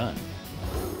with a gun.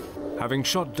 Having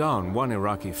shot down one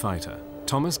Iraqi fighter,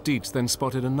 Thomas Dietz then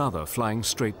spotted another flying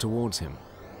straight towards him.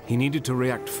 He needed to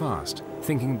react fast,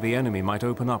 thinking the enemy might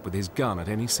open up with his gun at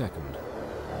any second.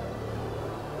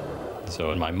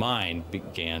 So in my mind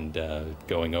began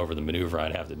going over the maneuver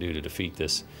I'd have to do to defeat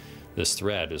this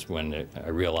threat, is when I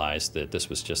realized that this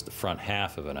was just the front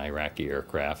half of an Iraqi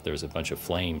aircraft. There was a bunch of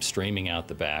flame streaming out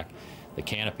the back. The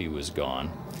canopy was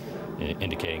gone,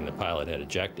 indicating the pilot had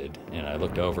ejected. And I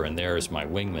looked over, and there is my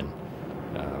wingman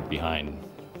behind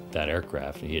that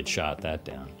aircraft. He had shot that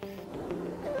down.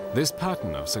 This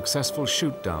pattern of successful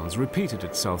shoot-downs repeated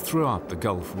itself throughout the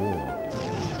Gulf War.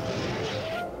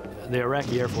 The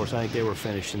Iraqi Air Force, I think they were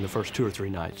finished in the first 2 or 3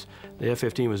 nights. The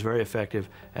F-15 was very effective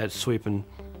at sweeping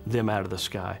them out of the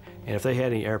sky. And if they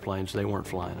had any airplanes, they weren't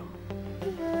flying them.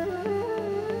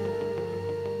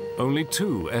 Only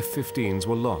 2 F-15s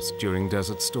were lost during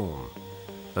Desert Storm.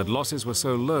 That losses were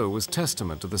so low was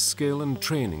testament to the skill and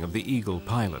training of the Eagle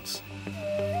pilots.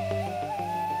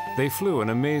 They flew an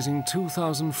amazing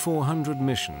 2,400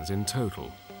 missions in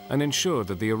total and ensured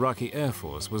that the Iraqi Air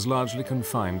Force was largely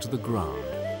confined to the ground.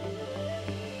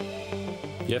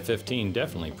 The F-15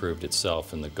 definitely proved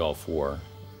itself in the Gulf War.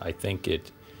 I think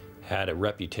it had a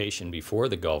reputation before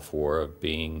the Gulf War of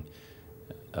being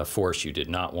a force you did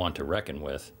not want to reckon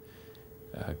with.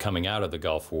 Coming out of the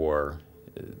Gulf War,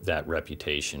 that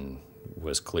reputation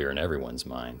was clear in everyone's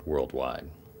mind worldwide.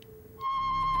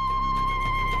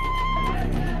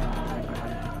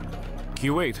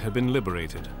 Kuwait had been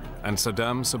liberated and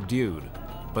Saddam subdued,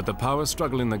 but the power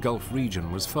struggle in the Gulf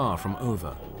region was far from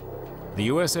over. The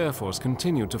US Air Force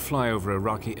continued to fly over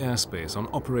Iraqi airspace on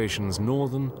Operations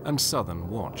Northern and Southern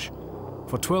Watch.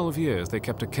 For 12 years, they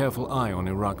kept a careful eye on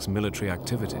Iraq's military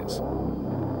activities.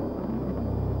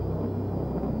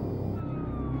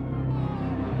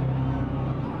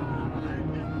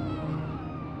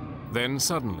 Then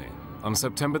suddenly, on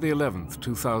September the 11th,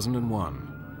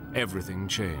 2001, everything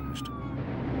changed.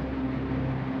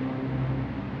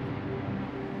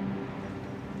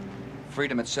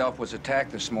 Freedom itself was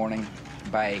attacked this morning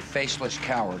by a faceless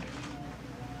coward,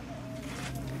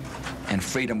 and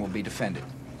freedom will be defended.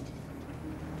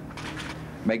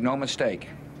 Make no mistake,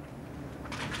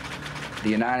 the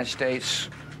United States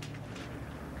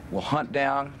will hunt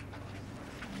down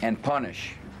and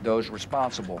punish those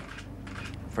responsible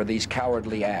for these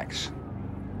cowardly acts.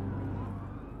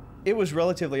 It was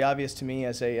relatively obvious to me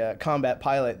as a combat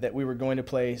pilot that we were going to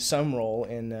play some role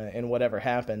in whatever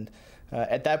happened.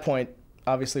 At that point,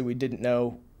 obviously we didn't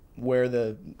know where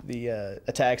the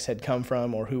attacks had come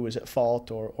from or who was at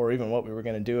fault or even what we were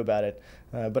going to do about it.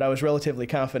 But I was relatively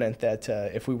confident that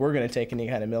if we were going to take any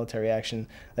kind of military action,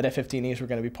 that F-15Es were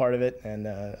going to be part of it, and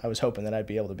I was hoping that I'd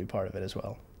be able to be part of it as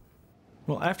well.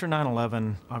 Well, after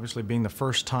 9/11, obviously being the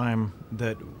first time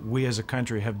that we as a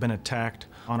country have been attacked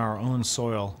on our own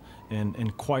soil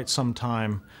in quite some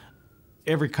time,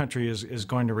 every country is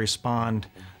going to respond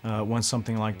when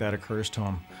something like that occurs to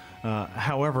them.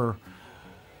 However,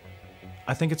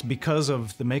 I think it's because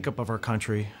of the makeup of our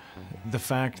country, the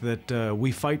fact that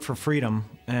we fight for freedom,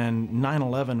 and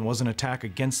 9/11 was an attack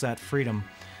against that freedom.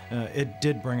 It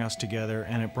did bring us together,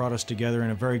 and it brought us together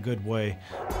in a very good way.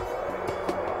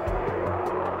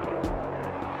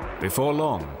 Before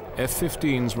long,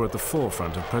 F-15s were at the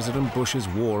forefront of President Bush's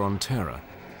war on terror,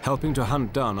 helping to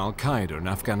hunt down al-Qaeda in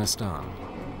Afghanistan.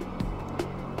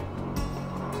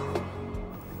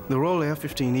 The role of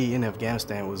F-15E in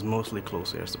Afghanistan was mostly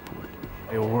close air support.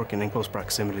 They were working in close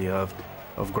proximity of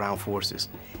ground forces,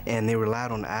 and they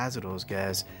relied on the eyes of those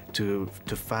guys to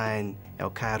find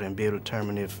al-Qaeda and be able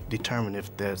to determine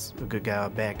if there's a good guy or a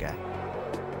bad guy.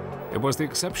 It was the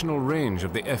exceptional range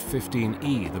of the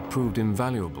F-15E that proved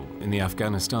invaluable in the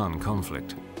Afghanistan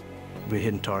conflict. We're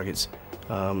hitting targets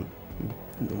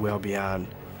well beyond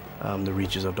the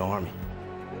reaches of the Army.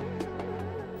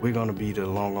 We're going to be the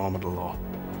long arm of the law.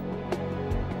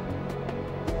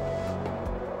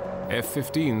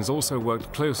 F-15s also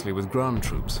worked closely with ground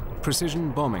troops,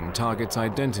 precision bombing targets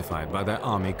identified by their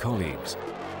Army colleagues.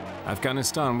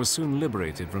 Afghanistan was soon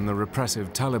liberated from the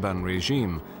repressive Taliban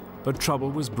regime, but trouble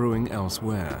was brewing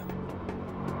elsewhere.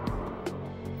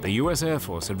 The US Air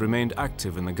Force had remained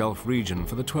active in the Gulf region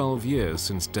for the 12 years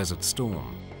since Desert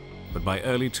Storm. But by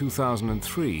early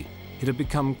 2003, it had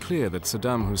become clear that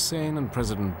Saddam Hussein and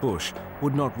President Bush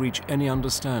would not reach any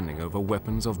understanding over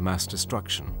weapons of mass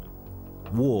destruction.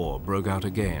 War broke out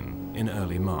again in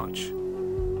early March.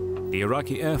 The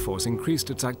Iraqi Air Force increased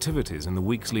its activities in the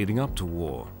weeks leading up to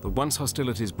war, but once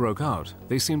hostilities broke out,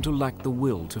 they seemed to lack the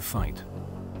will to fight.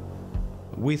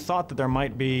 We thought that there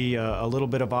might be a little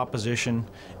bit of opposition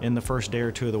in the first day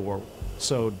or two of the war.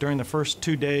 So during the first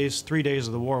 2 days, 3 days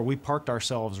of the war, we parked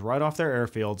ourselves right off their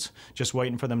airfields, just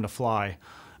waiting for them to fly,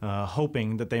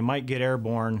 hoping that they might get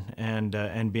airborne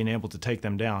and being able to take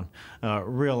them down,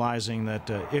 realizing that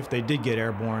if they did get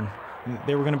airborne,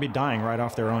 they were going to be dying right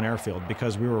off their own airfield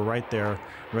because we were right there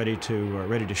ready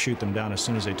to shoot them down as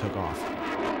soon as they took off.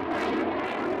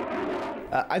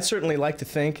 I'd certainly like to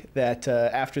think that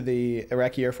after the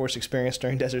Iraqi Air Force experience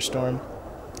during Desert Storm,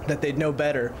 that they'd know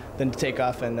better than to take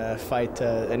off and fight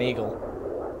an Eagle.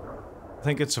 I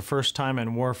think it's the first time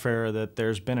in warfare that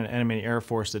there's been an enemy Air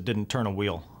Force that didn't turn a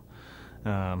wheel.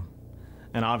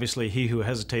 And obviously he who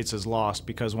hesitates is lost,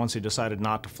 because once he decided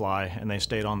not to fly and they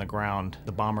stayed on the ground,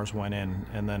 the bombers went in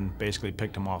and then basically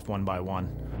picked them off one by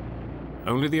one.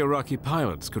 Only the Iraqi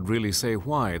pilots could really say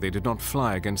why they did not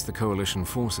fly against the coalition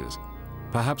forces.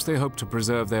 Perhaps they hoped to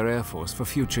preserve their air force for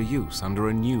future use under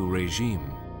a new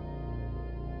regime.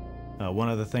 One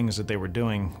of the things that they were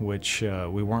doing, which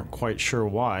we weren't quite sure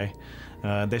why,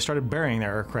 they started burying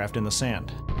their aircraft in the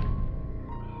sand.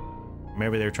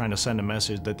 Maybe they were trying to send a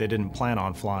message that they didn't plan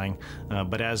on flying,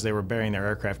 but as they were burying their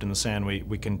aircraft in the sand,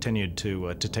 we continued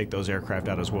to take those aircraft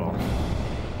out as well.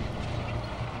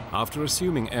 After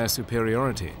assuming air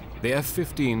superiority, the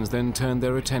F-15s then turned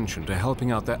their attention to helping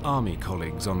out their Army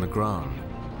colleagues on the ground.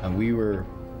 We were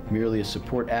merely a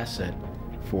support asset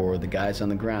for the guys on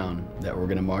the ground that were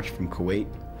going to march from Kuwait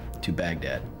to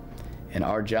Baghdad. And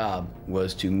our job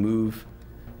was to move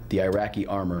the Iraqi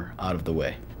armor out of the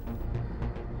way.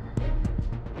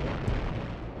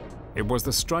 It was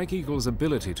the Strike Eagle's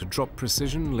ability to drop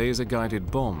precision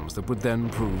laser-guided bombs that would then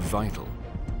prove vital.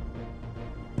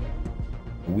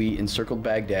 We encircled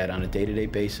Baghdad on a day-to-day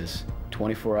basis,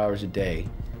 24 hours a day,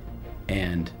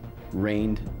 and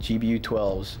rained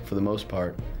GBU-12s, for the most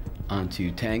part,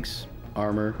 onto tanks,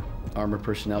 armor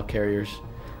personnel carriers,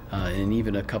 and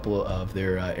even a couple of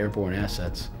their airborne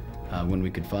assets when we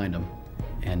could find them,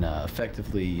 and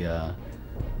effectively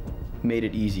made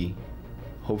it easy,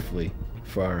 hopefully,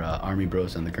 for our Army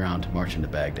bros on the ground to march into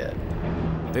Baghdad.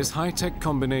 This high-tech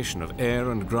combination of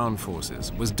air and ground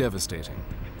forces was devastating.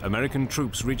 American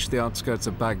troops reached the outskirts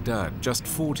of Baghdad just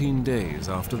 14 days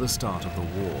after the start of the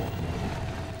war.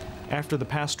 After the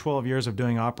past 12 years of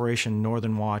doing Operation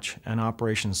Northern Watch and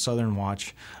Operation Southern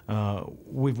Watch,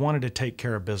 we've wanted to take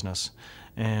care of business.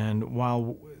 And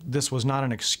while this was not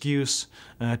an excuse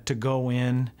to go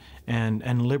in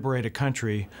and liberate a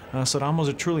country, Saddam was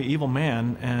a truly evil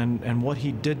man, and what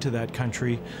he did to that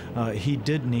country, he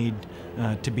did need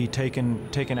to be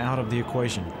taken out of the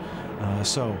equation.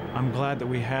 So I'm glad that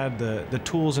we had the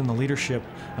tools and the leadership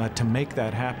to make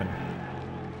that happen.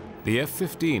 The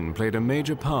F-15 played a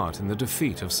major part in the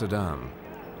defeat of Saddam.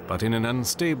 But in an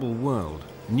unstable world,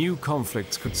 new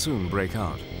conflicts could soon break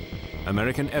out.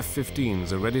 American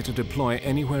F-15s are ready to deploy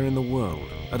anywhere in the world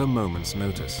at a moment's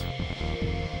notice.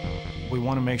 We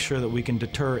want to make sure that we can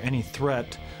deter any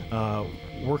threat.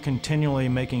 We're continually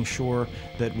making sure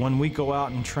that when we go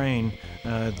out and train,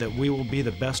 that we will be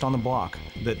the best on the block,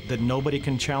 that nobody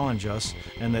can challenge us,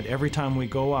 and that every time we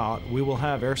go out, we will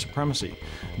have air supremacy,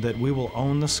 that we will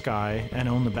own the sky and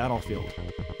own the battlefield.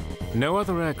 No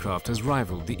other aircraft has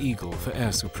rivaled the Eagle for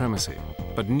air supremacy,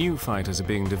 but new fighters are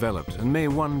being developed and may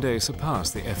one day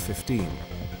surpass the F-15.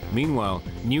 Meanwhile,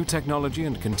 new technology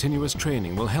and continuous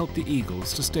training will help the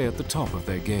Eagles to stay at the top of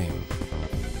their game.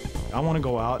 I want to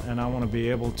go out and I want to be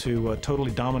able to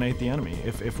totally dominate the enemy.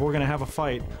 If we're going to have a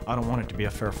fight, I don't want it to be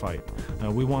a fair fight.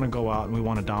 We want to go out and we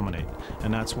want to dominate.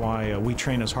 And that's why we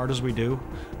train as hard as we do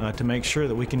to make sure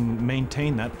that we can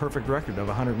maintain that perfect record of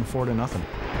 104-0.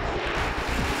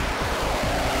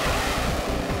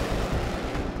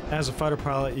 As a fighter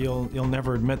pilot, you'll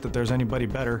never admit that there's anybody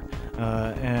better.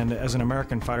 And as an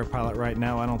American fighter pilot right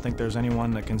now, I don't think there's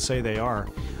anyone that can say they are.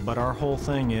 But our whole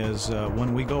thing is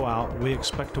when we go out, we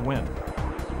expect to win.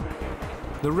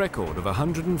 The record of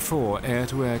 104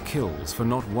 air-to-air kills for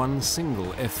not one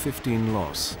single F-15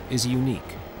 loss is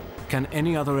unique. Can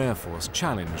any other Air Force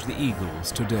challenge the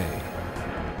Eagles today?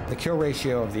 The kill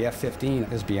ratio of the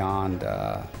F-15 is beyond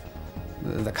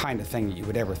the kind of thing that you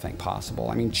would ever think possible.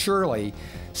 I mean, surely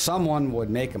someone would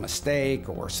make a mistake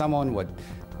or someone would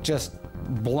just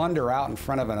blunder out in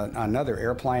front of another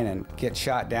airplane and get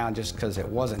shot down just because it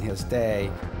wasn't his day.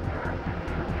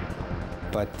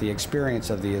 But the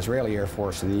experience of the Israeli Air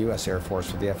Force and the U.S. Air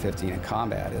Force with the F-15 in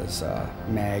combat is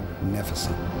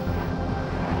magnificent.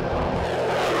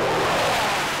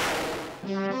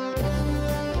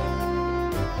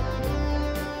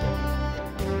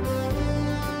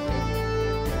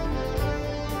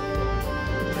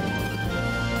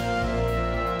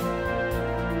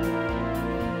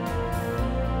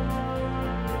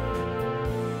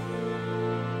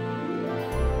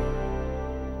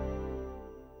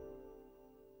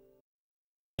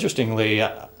 Interestingly,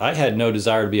 I had no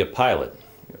desire to be a pilot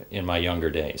in my younger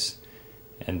days.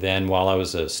 And then while I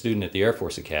was a student at the Air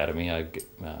Force Academy, I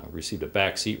received a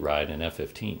backseat ride in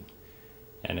F-15.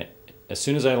 And as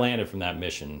soon as I landed from that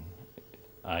mission,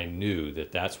 I knew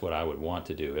that that's what I would want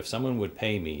to do. If someone would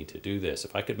pay me to do this,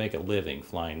 if I could make a living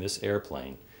flying this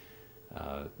airplane,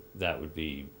 that would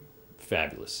be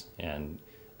fabulous. And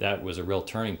that was a real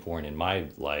turning point in my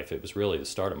life. It was really the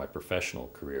start of my professional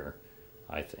career,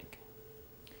 I think.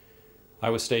 I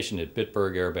was stationed at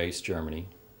Bitburg Air Base, Germany,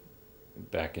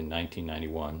 back in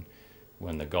 1991.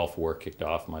 When the Gulf War kicked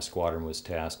off, my squadron was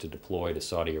tasked to deploy to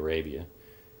Saudi Arabia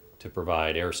to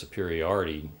provide air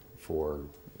superiority for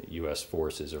U.S.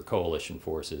 forces or coalition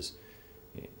forces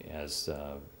as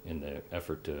in the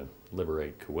effort to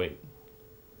liberate Kuwait.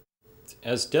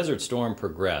 As Desert Storm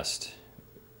progressed,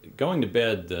 going to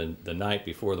bed the night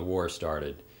before the war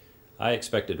started, I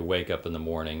expected to wake up in the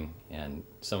morning and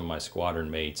some of my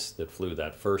squadron mates that flew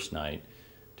that first night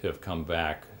to have come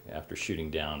back after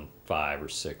shooting down 5 or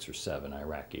 6 or 7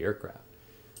 Iraqi aircraft.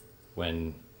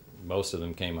 When most of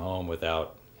them came home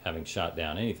without having shot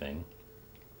down anything,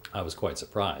 I was quite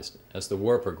surprised. As the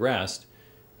war progressed,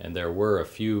 and there were a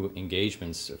few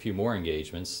more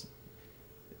engagements,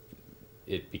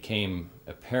 it became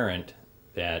apparent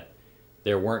that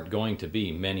there weren't going to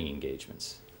be many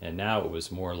engagements. And now it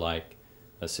was more like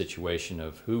a situation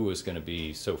of who was going to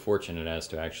be so fortunate as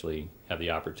to actually have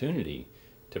the opportunity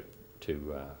to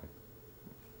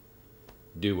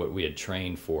do what we had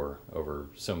trained for over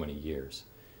so many years.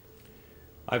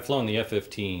 I've flown the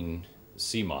F15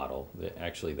 C model,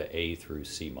 actually the A through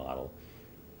C model,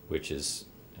 which is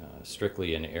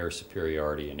strictly an air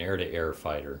superiority, an air-to-air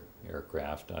fighter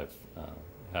aircraft. I've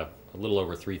have a little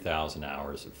over 3,000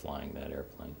 hours of flying that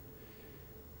airplane.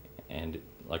 And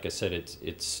like I said,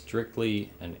 it's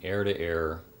strictly an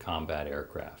air-to-air combat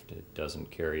aircraft. It doesn't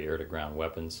carry air-to-ground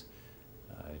weapons.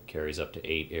 It carries up to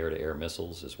 8 air-to-air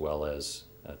missiles as well as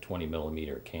a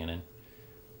 20mm cannon.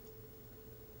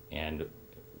 And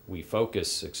we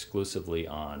focus exclusively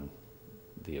on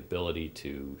the ability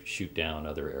to shoot down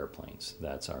other airplanes.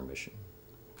 That's our mission.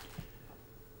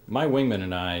 My wingman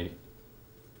and I,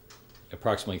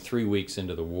 approximately 3 weeks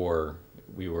into the war,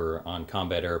 we were on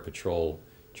combat air patrol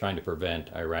trying to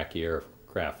prevent Iraqi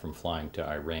aircraft from flying to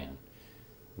Iran.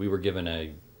 We were given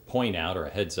a point out or a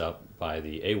heads up by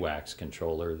the AWACS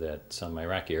controller that some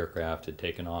Iraqi aircraft had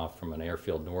taken off from an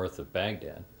airfield north of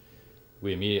Baghdad.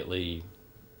 We immediately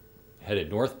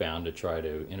headed northbound to try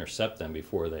to intercept them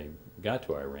before they got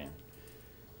to Iran.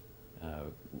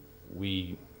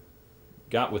 We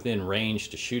got within range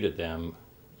to shoot at them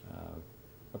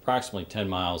approximately 10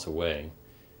 miles away,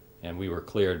 and we were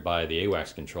cleared by the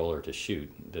AWACS controller to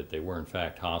shoot, that they were in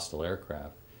fact hostile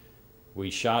aircraft. We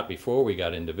shot before we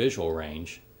got into visual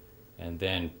range and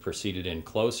then proceeded in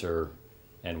closer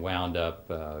and wound up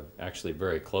actually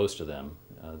very close to them.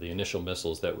 The initial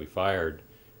missiles that we fired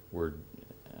were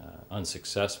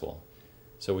unsuccessful.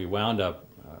 So we wound up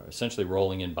essentially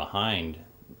rolling in behind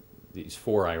these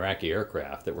 4 Iraqi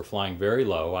aircraft that were flying very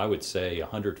low, I would say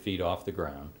 100 feet off the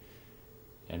ground.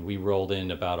 And we rolled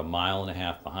in about 1.5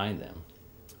 miles behind them,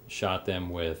 shot them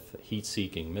with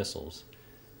heat-seeking missiles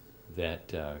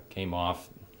that came off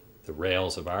the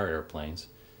rails of our airplanes,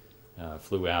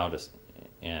 flew out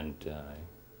and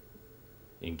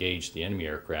engaged the enemy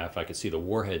aircraft. I could see the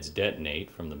warheads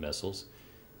detonate from the missiles,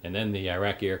 and then the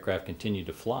Iraqi aircraft continued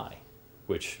to fly,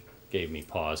 which gave me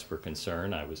pause for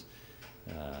concern. I was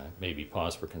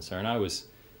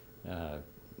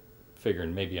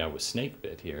figuring maybe I was snake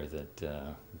bit here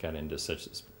that got into such a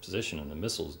position and the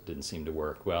missiles didn't seem to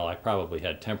work. Well, I probably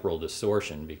had temporal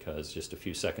distortion because just a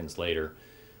few seconds later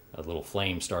a little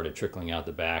flame started trickling out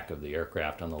the back of the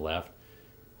aircraft on the left,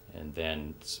 and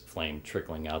then flame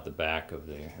trickling out the back of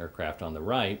the aircraft on the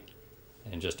right,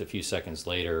 and just a few seconds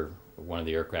later one of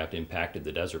the aircraft impacted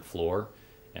the desert floor,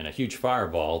 and a huge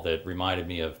fireball that reminded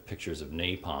me of pictures of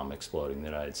napalm exploding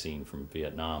that I had seen from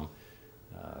Vietnam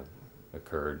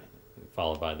occurred,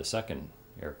 followed by the second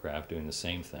aircraft doing the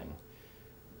same thing.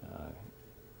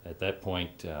 At that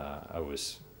point, I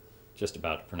was just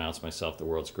about to pronounce myself the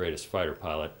world's greatest fighter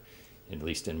pilot, at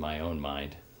least in my own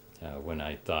mind, when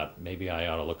I thought maybe I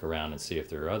ought to look around and see if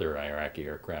there are other Iraqi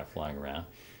aircraft flying around.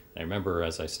 And I remember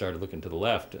as I started looking to the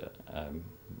left,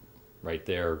 right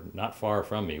there, not far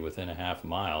from me, within a half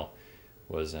mile,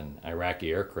 was an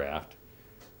Iraqi aircraft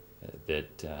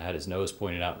that had his nose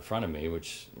pointed out in front of me,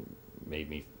 which made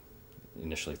me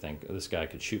initially think, oh, this guy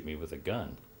could shoot me with a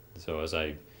gun. So as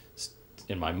I,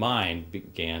 in my mind,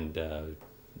 began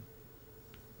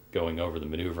going over the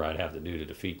maneuver I'd have to do to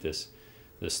defeat this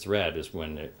threat, is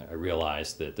when I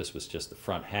realized that this was just the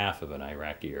front half of an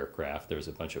Iraqi aircraft. There was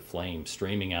a bunch of flame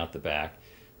streaming out the back.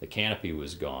 The canopy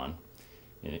was gone,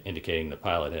 indicating the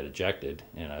pilot had ejected,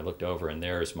 and I looked over and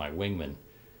there's my wingman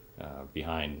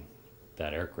behind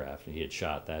that aircraft, and he had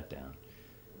shot that down.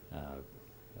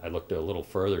 I looked a little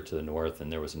further to the north,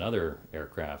 and there was another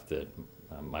aircraft that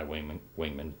my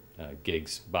wingman,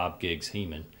 Bob Giggs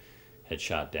Heeman, had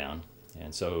shot down.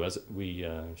 And so as we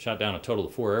shot down a total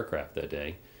of 4 aircraft that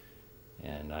day,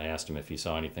 and I asked him if he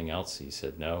saw anything else. He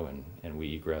said no, and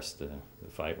we egressed the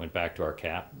fight, went back to our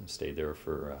cap, and stayed there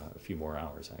for a few more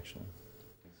hours, actually.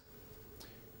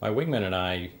 My wingman and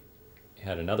I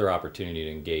had another opportunity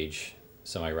to engage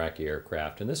some Iraqi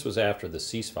aircraft, and this was after the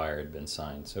ceasefire had been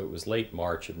signed, so it was late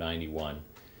March of '91.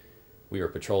 We were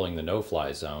patrolling the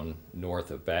no-fly zone north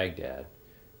of Baghdad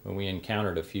when we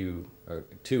encountered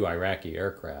two Iraqi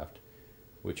aircraft,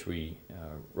 which we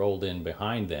rolled in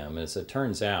behind them. As it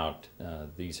turns out,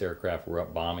 these aircraft were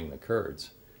up bombing the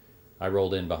Kurds. I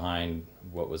rolled in behind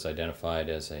what was identified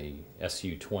as a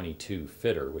Su-22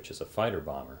 fitter, which is a fighter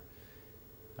bomber.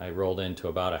 I rolled into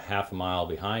about a half a mile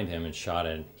behind him and shot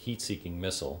a heat-seeking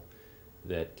missile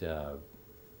that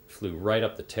flew right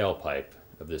up the tailpipe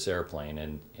of this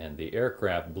airplane, and the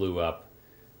aircraft blew up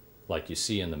like you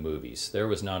see in the movies. There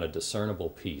was not a discernible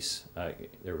piece.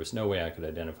 There was no way I could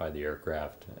identify the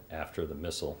aircraft after the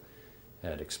missile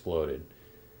had exploded.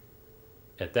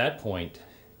 At that point,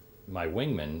 my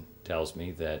wingman tells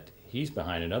me that he's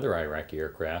behind another Iraqi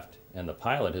aircraft and the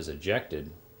pilot has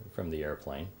ejected from the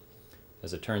airplane.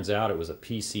 As it turns out, it was a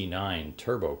PC-9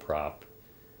 turboprop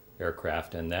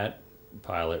aircraft, and that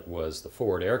pilot was the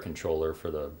forward air controller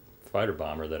for the fighter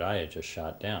bomber that I had just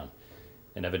shot down.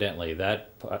 And evidently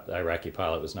that Iraqi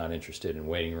pilot was not interested in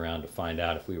waiting around to find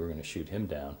out if we were going to shoot him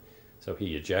down. So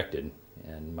he ejected,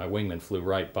 and my wingman flew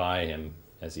right by him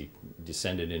as he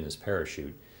descended in his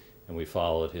parachute, and we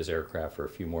followed his aircraft for a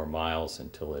few more miles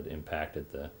until it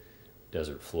impacted the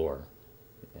desert floor.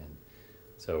 And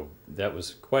so that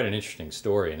was quite an interesting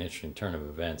story, an interesting turn of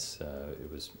events.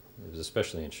 It was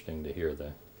especially interesting to hear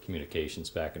the communications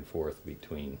back and forth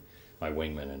between my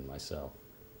wingman and myself.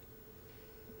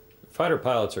 Fighter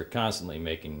pilots are constantly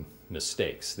making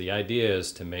mistakes. The idea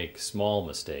is to make small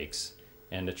mistakes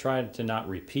and to try to not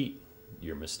repeat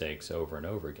your mistakes over and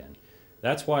over again.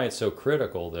 That's why it's so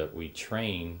critical that we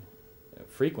train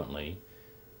frequently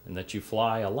and that you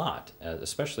fly a lot,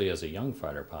 especially as a young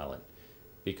fighter pilot,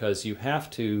 because you have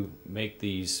to make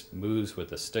these moves with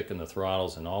the stick and the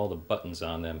throttles and all the buttons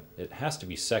on them. It has to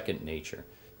be second nature.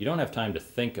 You don't have time to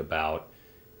think about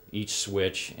each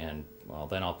switch and, well,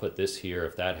 then I'll put this here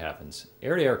if that happens.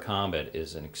 Air-to-air combat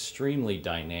is an extremely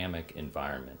dynamic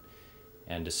environment,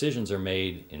 and decisions are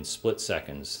made in split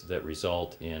seconds that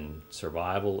result in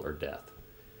survival or death.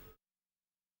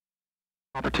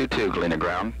 Papa 22, Galena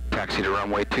ground, taxi to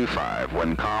runway 25,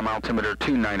 wind calm, altimeter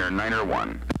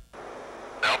 299er1.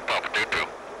 Alpha Papa 22.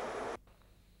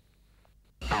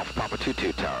 Alpha Papa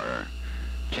 22 tower,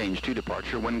 change to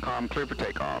departure, wind calm, clear for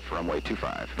takeoff, runway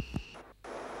 25.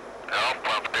 Alpha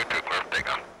Papa 22, clear for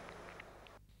takeoff.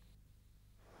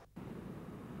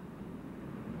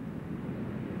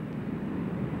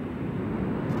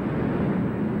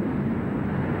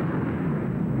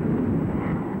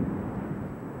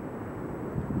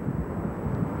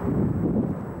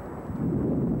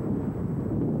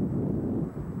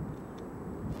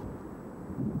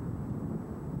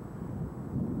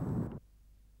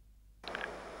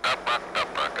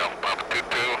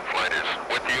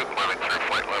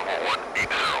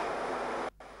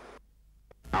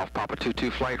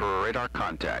 Flight or radar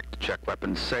contact. Check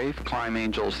weapons safe. Climb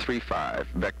Angels 35.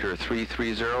 Vector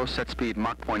 330. Set speed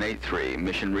Mach 0.83.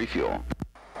 Mission refuel.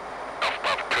 Alpha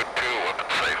Papa 22,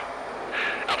 weapons safe.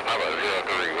 Alpha Papa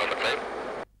 0, weapons safe.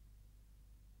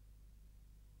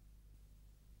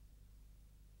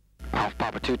 Alpha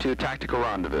Papa 22, tactical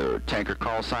rendezvous. Tanker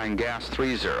call sign gas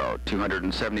 30.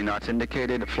 270 knots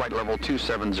indicated. Flight level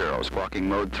 270. Squawking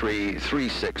mode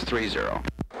 33630.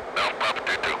 Alpha Papa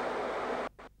 22.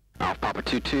 Alpha Papa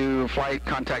 22, flight,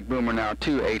 contact boomer now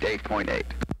 288.8.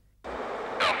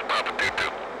 Alpha Papa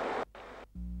 22.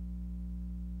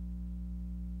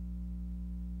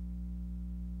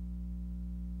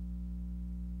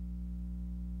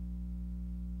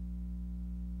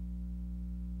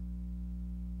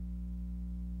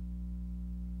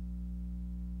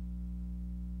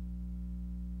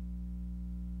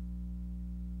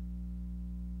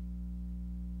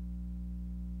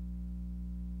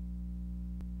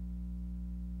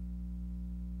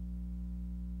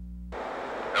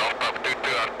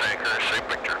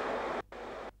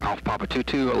 Alpha Papa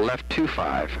 22, left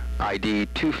 25, ID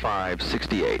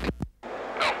 2568.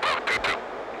 Alpha Papa 22.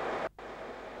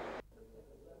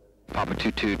 Papa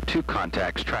 22, 2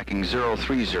 contacts, tracking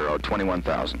 030,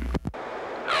 21,000.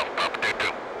 Alpha Papa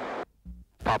 22.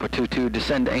 Papa 22,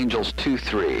 descend Angels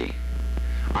 23.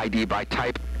 ID by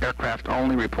type, aircraft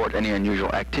only, report any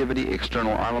unusual activity,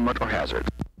 external armament or hazard.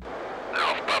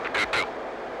 Alpha Papa 22.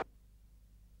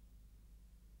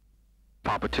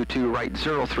 Papa 22, right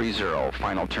 030,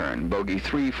 final turn, bogey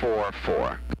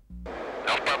 344.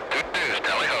 Alpha Papa 22,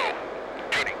 tally ho.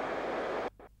 Judy.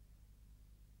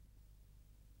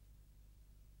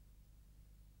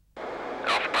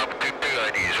 Alpha Papa 22,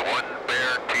 IDs 1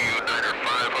 Bear TU 9 or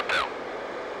 5 Hotel.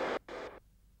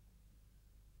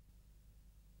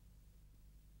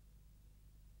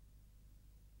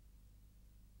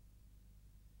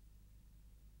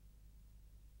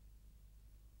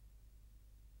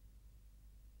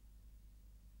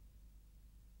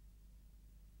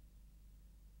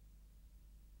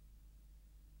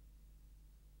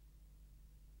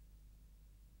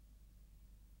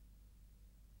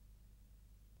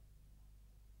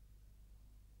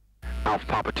 Alpha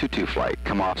Papa 22 flight,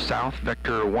 come off south,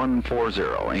 vector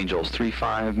 140, Angels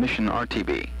 35, mission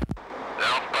RTB.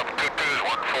 Alpha Papa 22